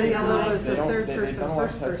thought that yellow was the third They've person, done a lot of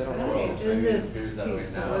first tests, they person. don't know. In this Appears that way piece,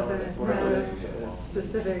 it now, wasn't it's whatever it a is, it's,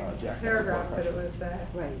 specific Jack paragraph, blood but it pressure. was that.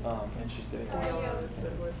 Right. And she's getting. The yellow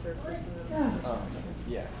was third person.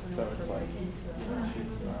 Yeah, so it's like,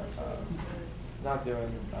 she's not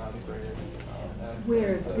doing the greatest.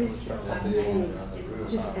 Where this really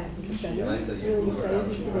just as a study, really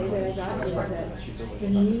excited today that I got was that the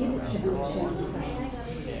need to understand the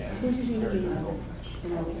who's changing in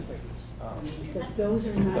everything. That those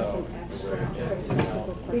are not some abstract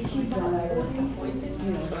philosophical questions done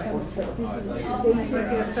some, but this is basic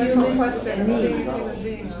human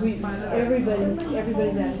needs.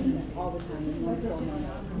 Everybody's asking that all the time.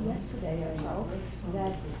 Yesterday or so,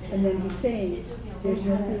 that And then he's saying, there's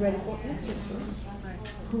no theoretical answers for this.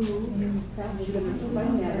 Who you probably going to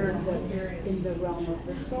find that in the realm of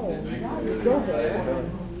the soul. You go there,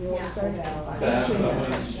 you'll start and it's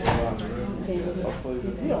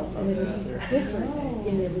real, and it'll be different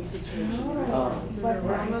in every situation. but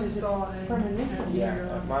premonition.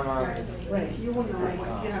 Yeah, my mom is. Right. You wouldn't know,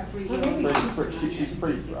 you have free She's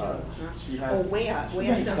pretty, she has. way out.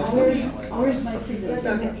 Where's my freedom? He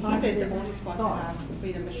said the only spot to have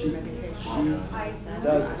freedom is your meditation. She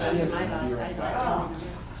does, she has severe anxiety.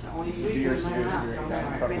 Severe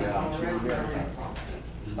anxiety from the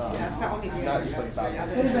That's the only thing. not just like about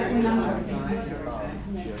What about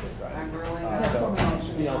when I'm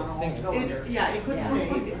she has anxiety. So, things. Yeah, it could say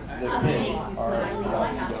it's. The kids are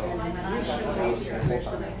about to go.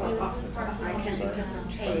 I can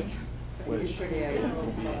interpret. Which will be an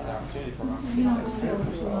opportunity for mom to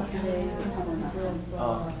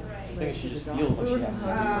the thing is, she just feels like she has to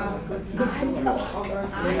We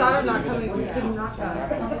thought of not coming, we could not go.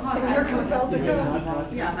 So you're compelled to go.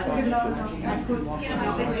 Yeah, I think I could.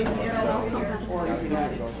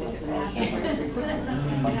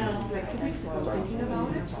 Like 2 weeks ago, thinking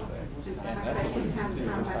about it.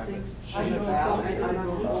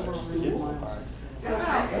 So I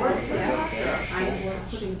was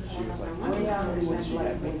putting she was like,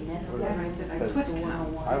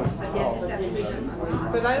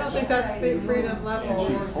 but I don't think that's the freedom level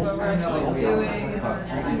of what we're actually doing.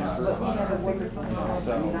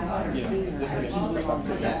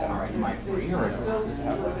 My free or is this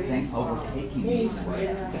thing overtaking me?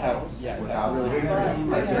 to have, yeah, without really. Freedom is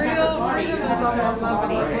on a level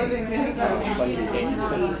of living.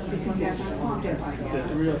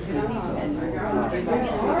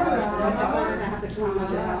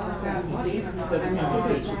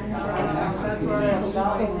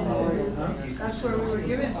 That's where we were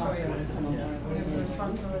given choice.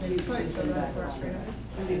 responsibility twice, so that's where it's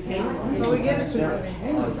right. But we get it through the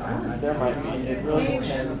There might be, it really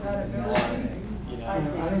depends on,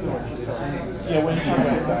 when you talk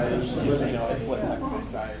about anxiety, it's what type of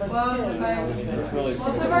anxiety. It's really.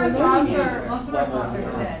 Most of our thoughts are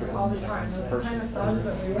dead all the time, those kind of thoughts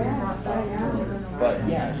that we brought back. But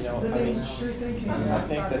yeah, Living through thinking. I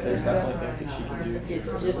think that there's definitely things that she can do.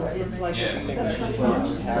 It's like. Yeah, I think that she needs to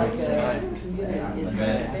have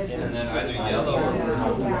And then either yellow or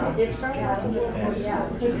purple. It's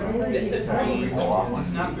It's a green.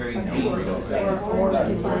 It's not very green. The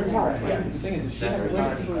thing is, if she has time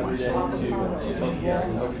every day to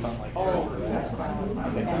focus on like, I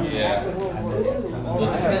think. Yeah. Well, it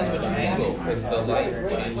depends which angle, because the light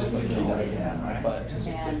changes the color. But.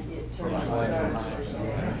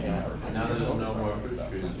 Now there's no more fruit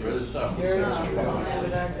trees, where the stuff?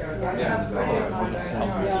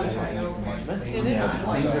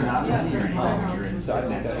 So I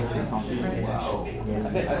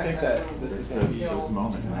think that this is going to be those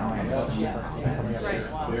moments now.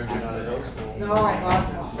 Right.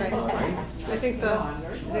 I think so. I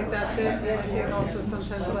think that's it. I think also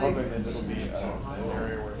sometimes like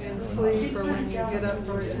in sleep or when you get up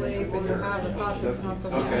from sleep and you have a thought that's not the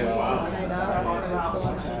one that's made up, or it's the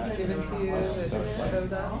one that was given to you that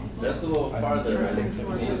showed up. That's a little farther, I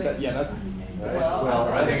think. Yeah, that's.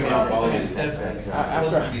 Well, I think about all these.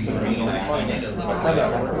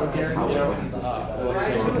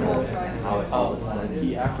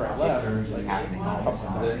 After I left, like, I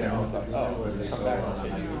was like, oh, come back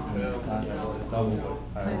and double what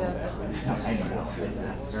I was.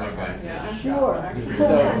 Sure.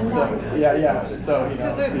 So, yeah, so,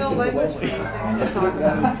 Because there's no language for things to talk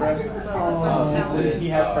about. He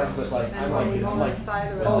has friends, but like, I'm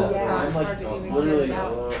like, literally,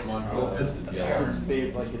 This is yellow. his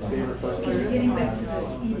favorite person. Getting back to the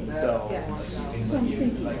eating. So,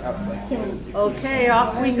 Okay,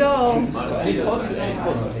 off we go. She's close to it.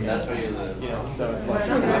 That's where you live. So it's like,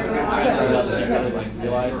 I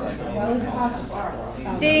realize, like, Well, it's possible.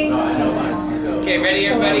 Ding. Okay, ready,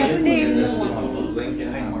 everybody? Ding.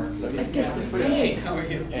 Hey, how are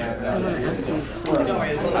you? I'm gonna ask you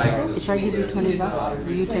something. If I give you $20,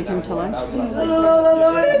 will you take him to lunch?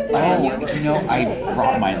 I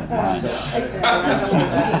brought my lunch.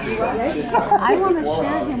 I want to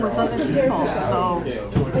share him with other people, so if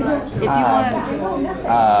you want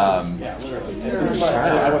Sure.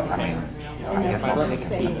 I mean, I guess I'll take him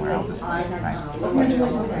somewhere else.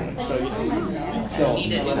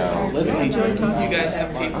 You guys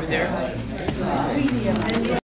have paper there?